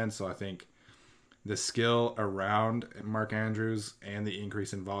defense. So I think the skill around Mark Andrews and the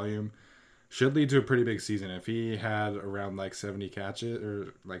increase in volume should lead to a pretty big season. If he had around 70 catches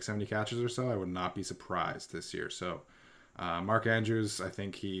or so, I would not be surprised this year. So Mark Andrews, I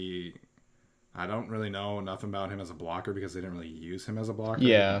think I don't really know enough about him as a blocker because they didn't really use him as a blocker.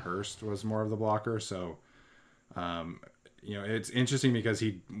 Yeah. Hurst was more of the blocker. So, it's interesting because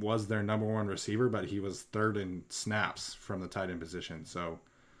he was their number one receiver, but he was third in snaps from the tight end position. So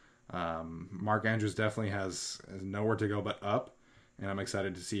Mark Andrews definitely has nowhere to go but up, and I'm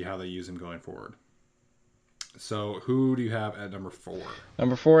excited to see how they use him going forward. So who do you have at number 4?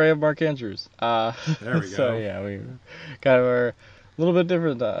 Number 4, I have Mark Andrews. There we go. So yeah, we kind of are a little bit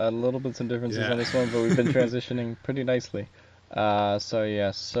different, some differences on this one, but we've been transitioning pretty nicely.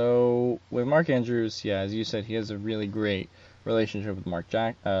 So with Mark Andrews, as you said, he has a really great relationship with Mark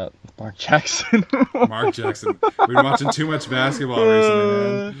Jackson. Mark Jackson. We've been watching too much basketball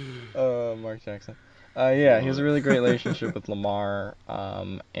recently, man. Mark Jackson. He has a really great relationship with Lamar,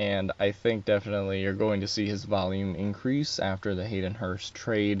 and I think definitely you're going to see his volume increase after the Hayden Hurst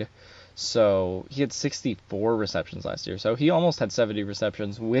trade. So he had 64 receptions last year, so he almost had 70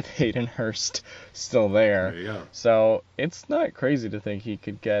 receptions with Hayden Hurst still there. There you go. So it's not crazy to think he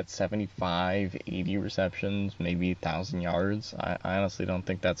could get 75, 80 receptions, maybe 1,000 yards. I honestly don't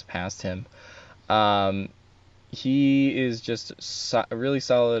think that's past him. He is just a really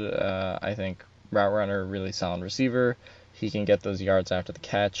solid, I think, route runner, really solid receiver. He can get those yards after the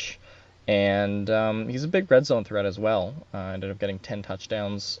catch. And he's a big red zone threat as well. Ended up getting 10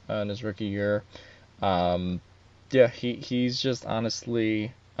 touchdowns in his rookie year. He's just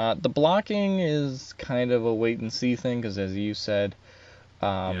honestly... the blocking is kind of a wait-and-see thing, because as you said,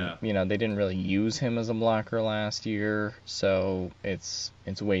 they didn't really use him as a blocker last year, so it's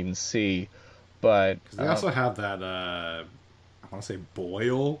wait and see. But they also have that, I want to say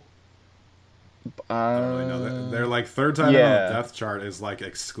Boyle. I don't really know. They're third time on the depth chart is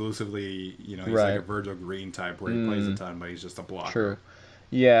exclusively, he's like a Virgil Green type where he plays a ton, but he's just a blocker. True.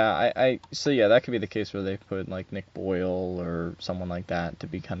 Yeah, so that could be the case where they put Nick Boyle or someone like that to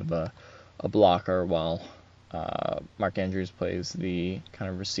be kind of a blocker while Mark Andrews plays the kind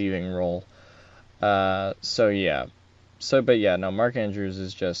of receiving role. Mark Andrews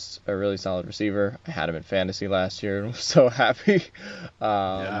is just a really solid receiver. I had him in fantasy last year and was so happy.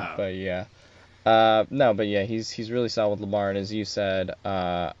 He's really solid with Lamar, and as you said,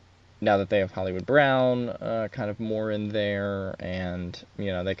 now that they have Hollywood Brown kind of more in there, and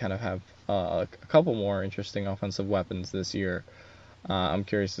they kind of have a couple more interesting offensive weapons this year, I'm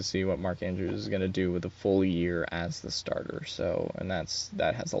curious to see what Mark Andrews is going to do with a full year as the starter. So, and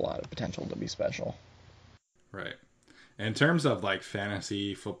that has a lot of potential to be special. Right. In terms of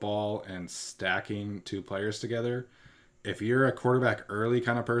fantasy football and stacking two players together, if you're a quarterback early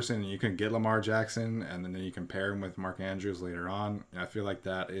kind of person and you can get Lamar Jackson and then you can pair him with Mark Andrews later on, I feel like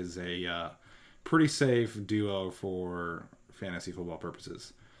that is a pretty safe duo for fantasy football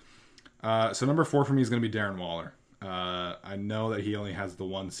purposes. So number 4 for me is going to be Darren Waller. I know that he only has the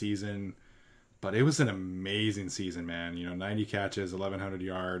one season, but it was an amazing season, man. 90 catches, 1,100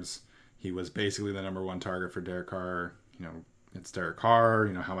 yards. He was basically the number one target for Derek Carr. It's Derek Carr.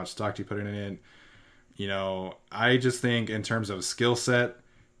 How much stock do you put in it? I just think in terms of skill set,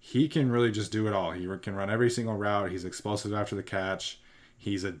 he can really just do it all. He can run every single route. He's explosive after the catch.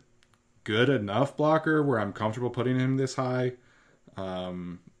 He's a good enough blocker where I'm comfortable putting him this high.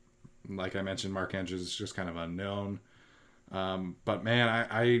 Like I mentioned, Mark Andrews is just kind of unknown. But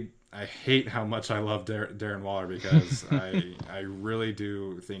man, I hate how much I love Darren Waller because I really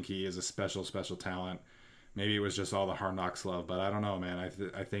do think he is a special talent. Maybe it was just all the Hard Knocks love, but I don't know, man.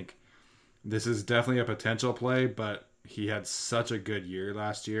 I think this is definitely a potential play, but he had such a good year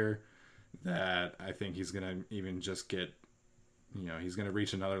last year that I think he's going to even just get, he's going to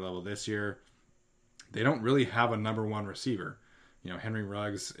reach another level this year. They don't really have a number one receiver. Henry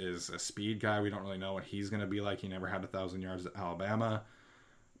Ruggs is a speed guy. We don't really know what he's going to be like. He never had 1,000 yards at Alabama.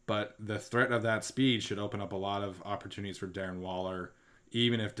 But the threat of that speed should open up a lot of opportunities for Darren Waller.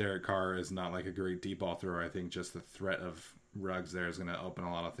 Even if Derek Carr is not like a great deep ball thrower, I think just the threat of Ruggs there is going to open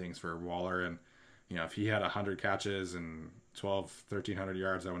a lot of things for Waller. And, if he had 100 catches and 1,300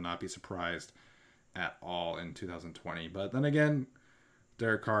 yards, I would not be surprised at all in 2020. But then again,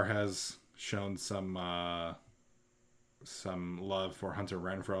 Derek Carr has shown some love for Hunter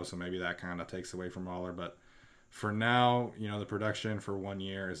Renfrow, so maybe that kind of takes away from Waller. But for now, the production for 1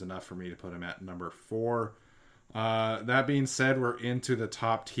 year is enough for me to put him at number 4. That being said, we're into the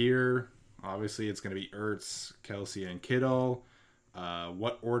top tier. Obviously, it's going to be Ertz, Kelsey, and Kittle.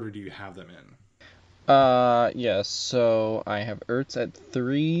 What order do you have them in? Yeah, so I have Ertz at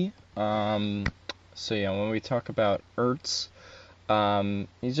 3. So yeah, when we talk about Ertz,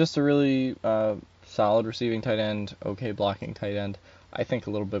 he's just a really solid receiving tight end, okay blocking tight end. I think a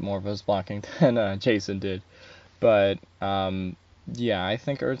little bit more of his blocking than Jason did. But yeah, I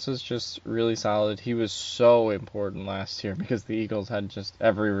think Ertz is just really solid. He was so important last year because the Eagles had just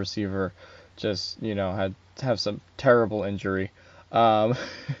every receiver just, had to have some terrible injury. And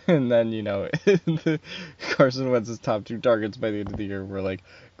then, Carson Wentz's top 2 targets by the end of the year were like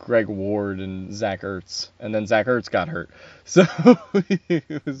Greg Ward and Zach Ertz. And then Zach Ertz got hurt. So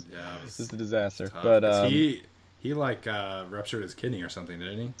it was just a disaster. But he ruptured his kidney or something,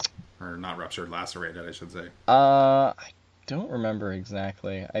 didn't he? Or not ruptured, lacerated, I should say. I don't remember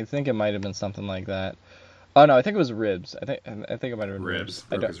exactly. I think it might have been something like that. Oh no, I think it was ribs. I think it might have been ribs.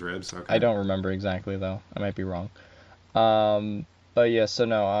 Broke his ribs. Okay. I don't remember exactly though. I might be wrong. But yeah, so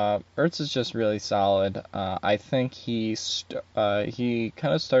no, Ertz is just really solid. I think he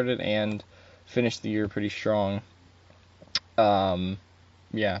kind of started and finished the year pretty strong.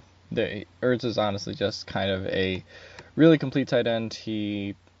 Yeah, Ertz is honestly just kind of a really complete tight end.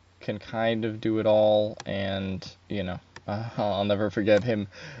 He can kind of do it all, and I'll never forget him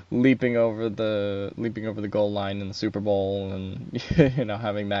leaping over the goal line in the Super Bowl, and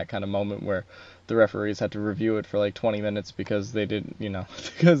having that kind of moment where the referees had to review it for like 20 minutes because they didn't,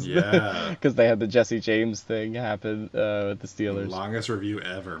 because they had the Jesse James thing happen with the Steelers. Longest review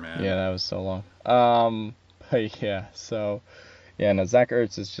ever, man. Yeah, that was so long. But yeah, so yeah, no, Zach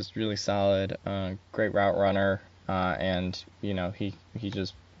Ertz is just really solid, great route runner, and he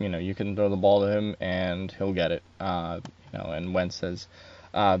just you can throw the ball to him and he'll get it. And Wentz has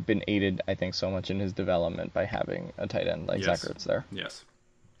been aided, I think, so much in his development by having a tight end like Zach Ertz there. Yes,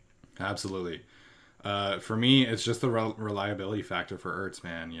 absolutely. For me, it's just the reliability factor for Ertz,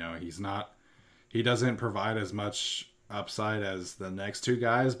 man. He doesn't provide as much upside as the next 2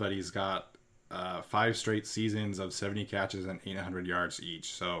 guys, but he's got 5 straight seasons of 70 catches and 800 yards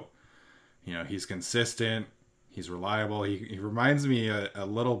each. So, he's consistent. He's reliable. He reminds me a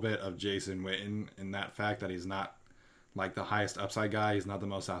little bit of Jason Witten in that fact that he's not like the highest upside guy. He's not the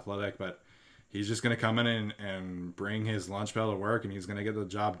most athletic, but he's just going to come in and bring his lunch pail to work, and he's going to get the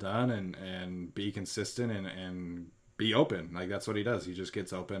job done and be consistent and be open. Like, that's what he does. He just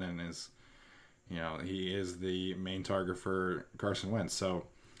gets open and is, he is the main target for Carson Wentz. So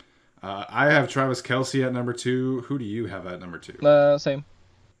I have Travis Kelce at number 2. Who do you have at number 2? Same.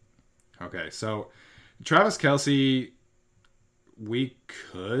 Okay, so Travis Kelce, we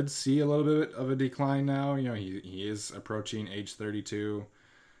could see a little bit of a decline now. He is approaching age 32.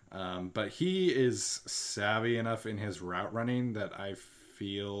 But he is savvy enough in his route running that I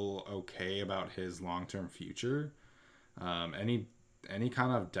feel okay about his long-term future. Any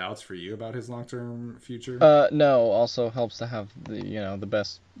kind of doubts for you about his long-term future? No. Also helps to have the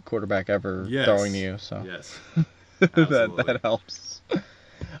best quarterback ever throwing to you. So yes, that helps.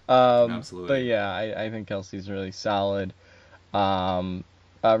 Absolutely. But yeah, I think Kelsey's really solid.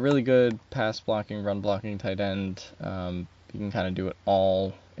 Really good pass blocking, run blocking tight end. You can kind of do it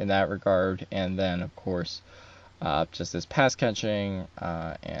all in that regard, and then of course just his pass catching,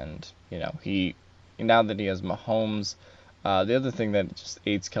 and he, now that he has Mahomes, the other thing that just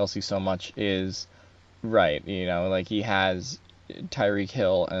aids Kelsey so much is like he has Tyreek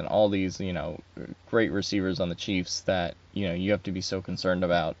Hill and all these great receivers on the Chiefs that you have to be so concerned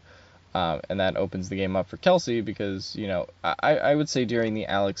about And that opens the game up for Kelsey because, I would say during the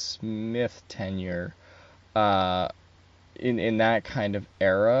Alex Smith tenure, in that kind of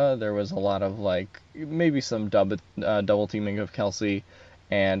era, there was a lot of maybe some double teaming of Kelsey,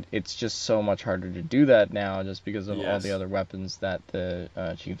 and it's just so much harder to do that now just because of all the other weapons that the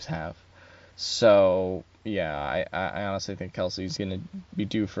Chiefs have. So yeah, I honestly think Kelsey's gonna be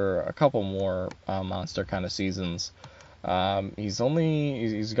due for a couple more monster kind of seasons. He's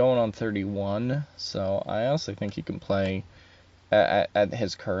going on 31, so I honestly think he can play at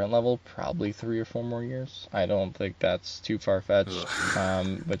his current level probably 3 or 4 more years. I don't think that's too far-fetched,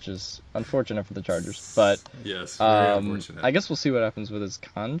 which is unfortunate for the Chargers. But yes, very unfortunate. I guess we'll see what happens with his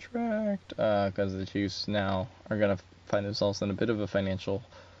contract, because the Chiefs now are going to find themselves in a bit of a financial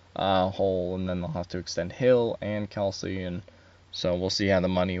hole, and then they'll have to extend Hill and Kelsey, and so we'll see how the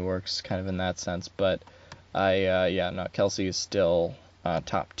money works kind of in that sense. But Kelsey is still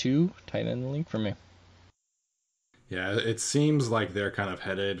top 2 tight end in the league for me. Yeah, it seems like they're kind of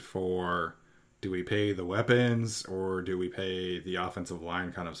headed for, do we pay the weapons or do we pay the offensive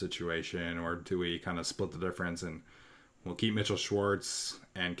line kind of situation, or do we kind of split the difference and we'll keep Mitchell Schwartz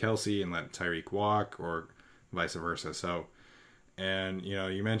and Kelsey and let Tyreek walk, or vice versa. So, and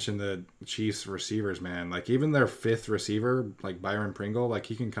you mentioned the Chiefs receivers, man. Like even their 5th receiver, like Byron Pringle, like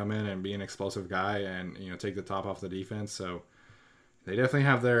he can come in and be an explosive guy and take the top off the defense. So they definitely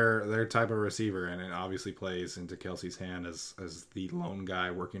have their type of receiver, and it obviously plays into Kelsey's hand as the lone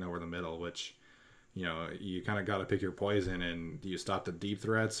guy working over the middle, which, you kind of got to pick your poison. And do you stop the deep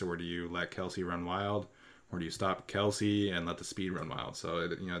threats, or do you let Kelsey run wild, or do you stop Kelsey and let the speed run wild? So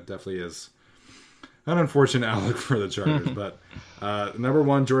it definitely is an unfortunate outlook for the Chargers. But number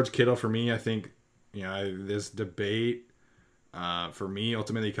 1, George Kittle for me. I think this debate for me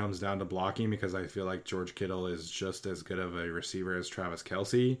ultimately comes down to blocking, because I feel like George Kittle is just as good of a receiver as Travis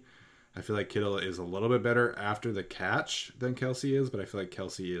Kelce. I feel like Kittle is a little bit better after the catch than Kelce is, but I feel like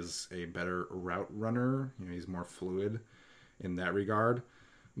Kelce is a better route runner. He's more fluid in that regard.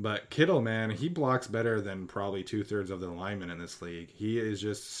 But Kittle, man, he blocks better than probably 2/3 of the linemen in this league. He is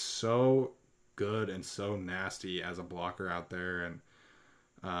just so good and so nasty as a blocker out there, and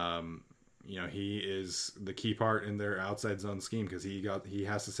he is the key part in their outside zone scheme, because he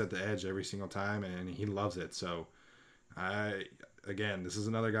has to set the edge every single time, and he loves it. So this is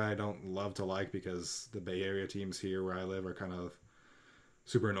another guy I don't love to like, because the Bay Area teams here where I live are kind of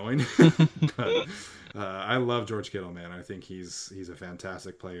super annoying. But I love George Kittle, man. I think he's a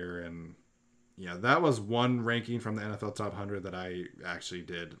fantastic player, and that was one ranking from the NFL Top 100 that I actually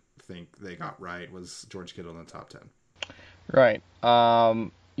did think they got right, was George Kittle in the top 10. Right.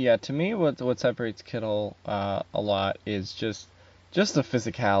 Yeah, to me, what separates Kittle a lot is just the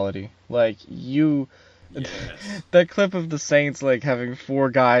physicality. Like Yes. that clip of the Saints having 4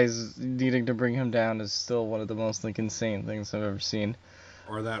 guys needing to bring him down is still one of the most insane things I've ever seen.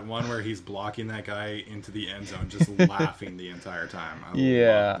 Or that one where he's blocking that guy into the end zone, just laughing the entire time. I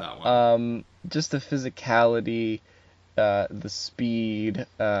love that one. Just the physicality, the speed,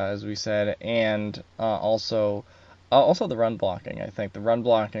 as we said, and also the run blocking. I think the run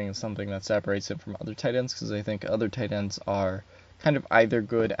blocking is something that separates him from other tight ends, because I think other tight ends are kind of either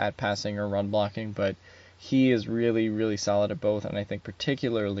good at passing or run blocking, but he is really, really solid at both, and I think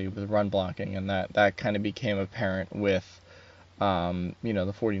particularly with run blocking, and that kind of became apparent with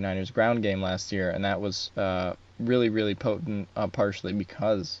the 49ers ground game last year, and that was really, really potent, partially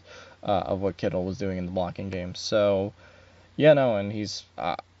because of what Kittle was doing in the blocking game. So, and he's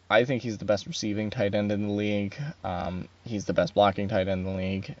I think he's the best receiving tight end in the league. He's the best blocking tight end in the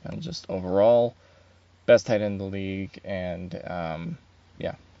league, and just overall best tight end in the league. And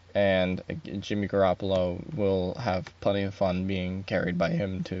and Jimmy Garoppolo will have plenty of fun being carried by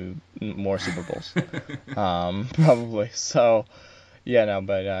him to more Super Bowls, probably. So,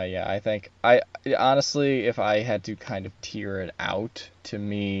 I think honestly, if I had to kind of tier it out, to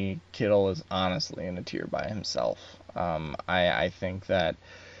me, Kittle is honestly in a tier by himself. I think that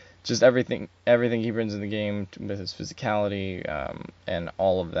just everything he brings in the game with his physicality, and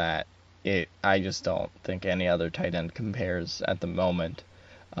all of that, I just don't think any other tight end compares at the moment.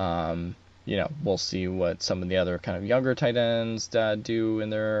 We'll see what some of the other kind of younger tight ends do in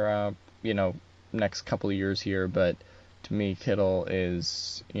their next couple of years here, but to me, Kittle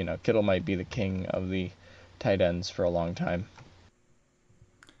might be the king of the tight ends for a long time.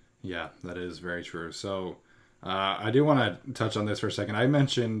 Yeah, that is very true. So I do want to touch on this for a second. I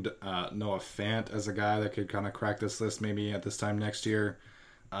mentioned Noah Fant as a guy that could kind of crack this list maybe at this time next year.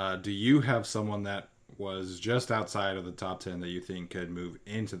 Do you have someone that was just outside of the top 10 that you think could move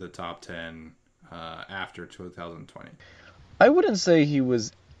into the top 10 after 2020? I wouldn't say he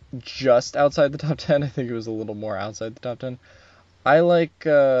was just outside the top 10. I think it was a little more outside the top 10. I like,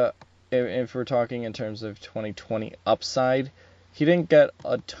 if we're talking in terms of 2020 upside, he didn't get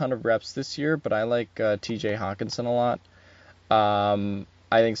a ton of reps this year, but I like TJ Hawkinson a lot.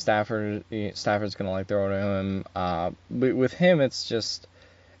 I think Stafford's going to like throwing to him. With him, it's just,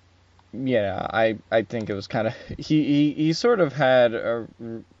 yeah, I think it was kind of, he sort of had a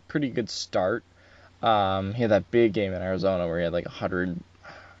pretty good start. He had that big game in Arizona where he had like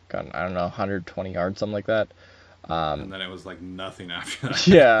 120 yards, something like that. And then it was like nothing after that.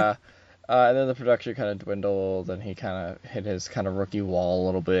 Yeah. And then the production kind of dwindled, and he kind of hit his kind of rookie wall a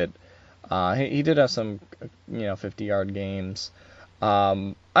little bit. He did have some, 50-yard games.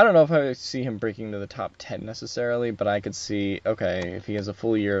 I don't know if I see him breaking to the top 10 necessarily, but I could see, okay, if he has a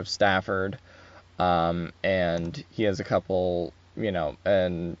full year of Stafford, and he has a couple,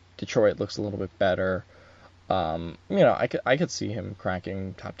 and Detroit looks a little bit better, I could see him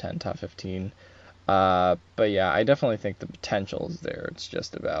cracking top 10, top 15. But yeah, I definitely think the potential is there. It's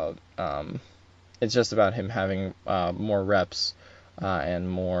just about him having more reps, and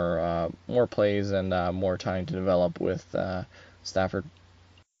more plays, and more time to develop with Stafford.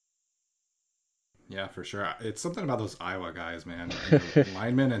 Yeah, for sure. It's something about those Iowa guys, man.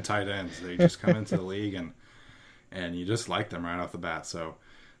 Linemen and tight ends. They just come into the league and you just like them right off the bat. So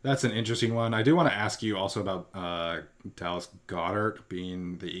that's an interesting one. I do want to ask you also about Dallas Goedert,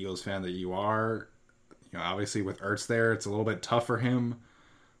 being the Eagles fan that you are. Obviously with Ertz there, it's a little bit tough for him.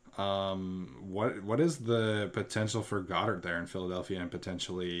 What is the potential for Goddard there in Philadelphia and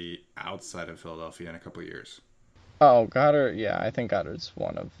potentially outside of Philadelphia in a couple of years? Oh, Goddard, yeah, I think Goddard's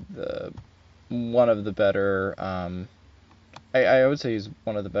one of the better. I would say he's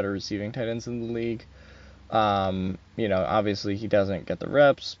one of the better receiving tight ends in the league. Obviously he doesn't get the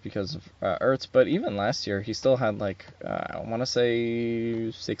reps because of Ertz, but even last year he still had I want to say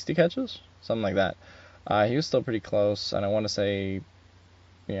 60 catches, something like that. He was still pretty close, and I want to say,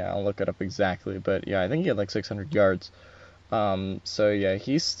 I'll look it up exactly, but yeah, I think he had 600 yards. So yeah,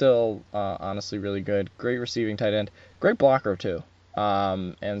 he's still honestly really good. Great receiving tight end, great blocker too.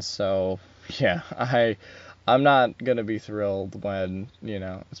 And so yeah, I'm not gonna be thrilled when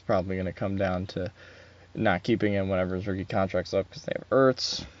it's probably gonna come down to not keeping him whenever his rookie contract's up because they have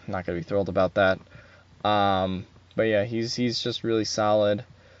Ertz. Not gonna be thrilled about that. But yeah, he's just really solid.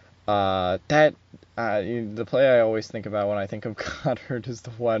 The play I always think about when I think of Goddard is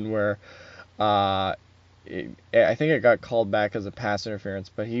the one where I think it got called back as a pass interference,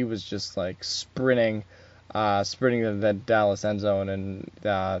 but he was just sprinting to the Dallas end zone, and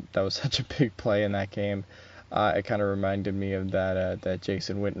that was such a big play in that game. It kind of reminded me of that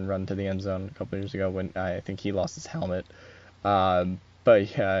Jason Witten run to the end zone a couple years ago when I think he lost his helmet.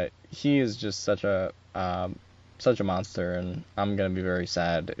 But yeah, he is just such a monster, and I'm gonna be very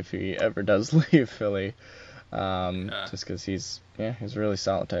sad if he ever does leave Philly, just because he's really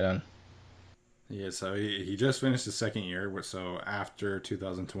solid tight end. Yeah, so he just finished his second year, so after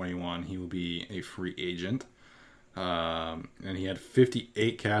 2021 he will be a free agent. And he had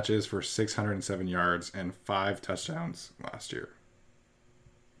 58 catches for 607 yards and 5 touchdowns last year.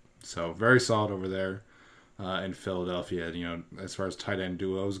 So very solid over there in Philadelphia. As far as tight end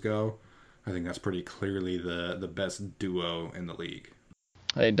duos go, I think that's pretty clearly the best duo in the league.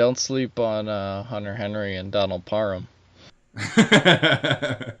 Hey, don't sleep on Hunter Henry and Donald Parham.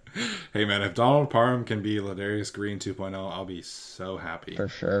 Hey man, if Donald Parham can be Ladarius Green 2.0, I'll be so happy. For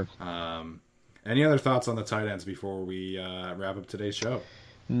sure. Any other thoughts on the tight ends before we wrap up today's show?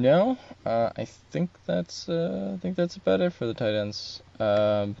 No, I think that's about it for the tight ends.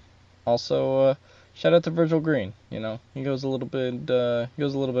 Also, shout out to Virgil Green. He goes a little bit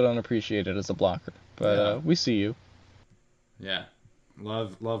unappreciated as a blocker, but we see you. Yeah,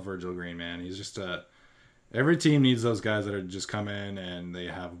 love Virgil Green, man. He's just every team needs those guys that are just come in and they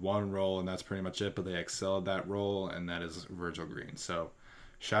have one role and that's pretty much it, but they excel at that role, and that is Virgil Green. So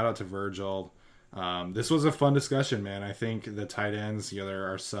shout out to Virgil. This was a fun discussion, man. I think the tight ends,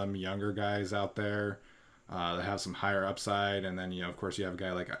 there are some younger guys out there that have some higher upside, and then of course you have a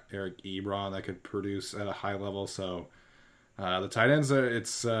guy like Eric Ebron that could produce at a high level. So the tight ends,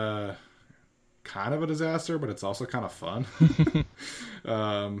 it's kind of a disaster, but it's also kind of fun.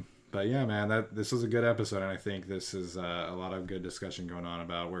 But yeah, man, this was a good episode, and I think this is a lot of good discussion going on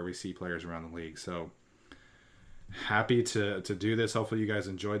about where we see players around the league. So happy to do this. Hopefully you guys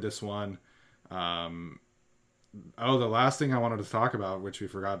enjoyed this one. The last thing I wanted to talk about, which we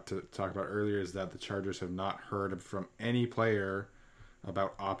forgot to talk about earlier, is that the Chargers have not heard from any player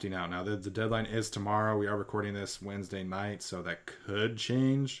about opting out. Now, the deadline is tomorrow. We are recording this Wednesday night, so that could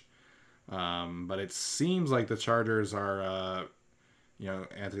change. But it seems like the Chargers are,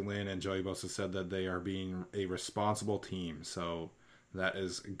 Anthony Lynn and Joey Bosa said that they are being a responsible team. So that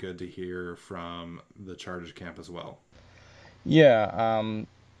is good to hear from the Chargers camp as well. Yeah, I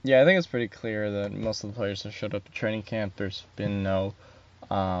think it's pretty clear that most of the players have showed up at training camp. There's been no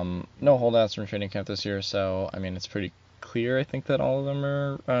holdouts from training camp this year, so I mean it's pretty clear. I think that all of them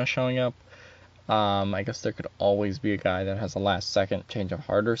are showing up. I guess there could always be a guy that has a last second change of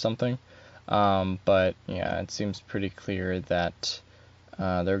heart or something. But yeah, it seems pretty clear that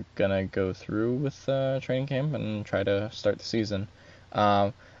they're gonna go through with training camp and try to start the season.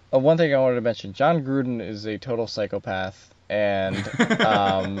 One thing I wanted to mention: John Gruden is a total psychopath, and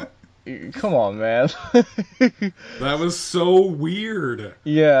come on, man. That was so weird.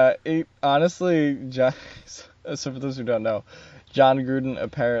 Yeah, honestly, so for those who don't know, John Gruden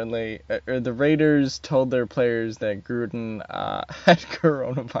apparently, the Raiders told their players that Gruden had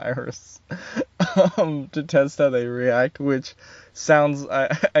coronavirus to test how they react, which sounds, I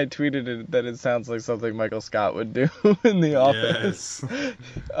tweeted it that it sounds like something Michael Scott would do in the office. Yes.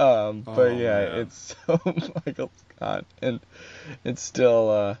 But yeah, man. It's so Michael Scott, and it's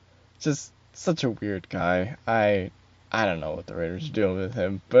still just such a weird guy. I don't know what the Raiders are doing with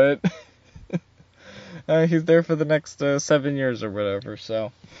him, but he's there for the next 7 years or whatever.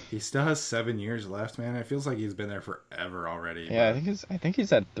 So he still has 7 years left, man. It feels like he's been there forever already. Yeah, but I think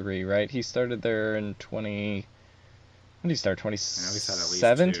he's had 3, right? He started there in when did he start?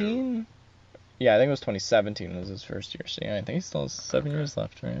 2017? Yeah, I think it was 2017 was his first year. So yeah, I think he still has 7 years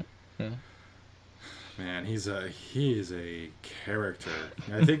left, right? Yeah. Man, he is a character.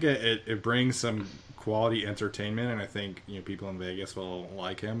 I think it brings some quality entertainment, and I think people in Vegas will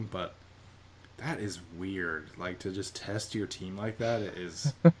like him. But that is weird. Like, to just test your team like that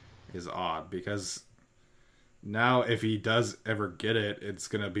is odd, because now if he does ever get it, it's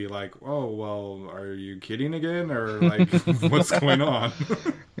gonna be like, oh well, are you kidding again, or like what's going on?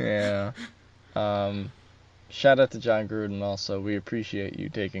 Yeah. Shout out to John Gruden also. We appreciate you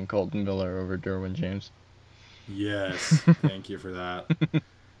taking Colton Miller over Derwin James. Yes, thank you for that.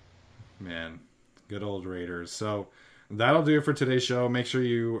 Man, good old Raiders. So that'll do it for today's show. Make sure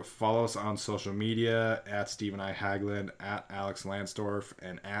you follow us on social media at Stephen I. Haglund, at Alex Lansdorf,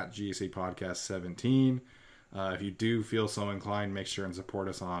 and at GSA Podcast 17. If you do feel so inclined, make sure and support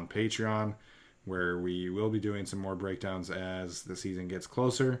us on Patreon, where we will be doing some more breakdowns as the season gets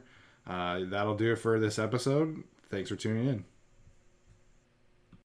closer. That'll do it for this episode. Thanks for tuning in.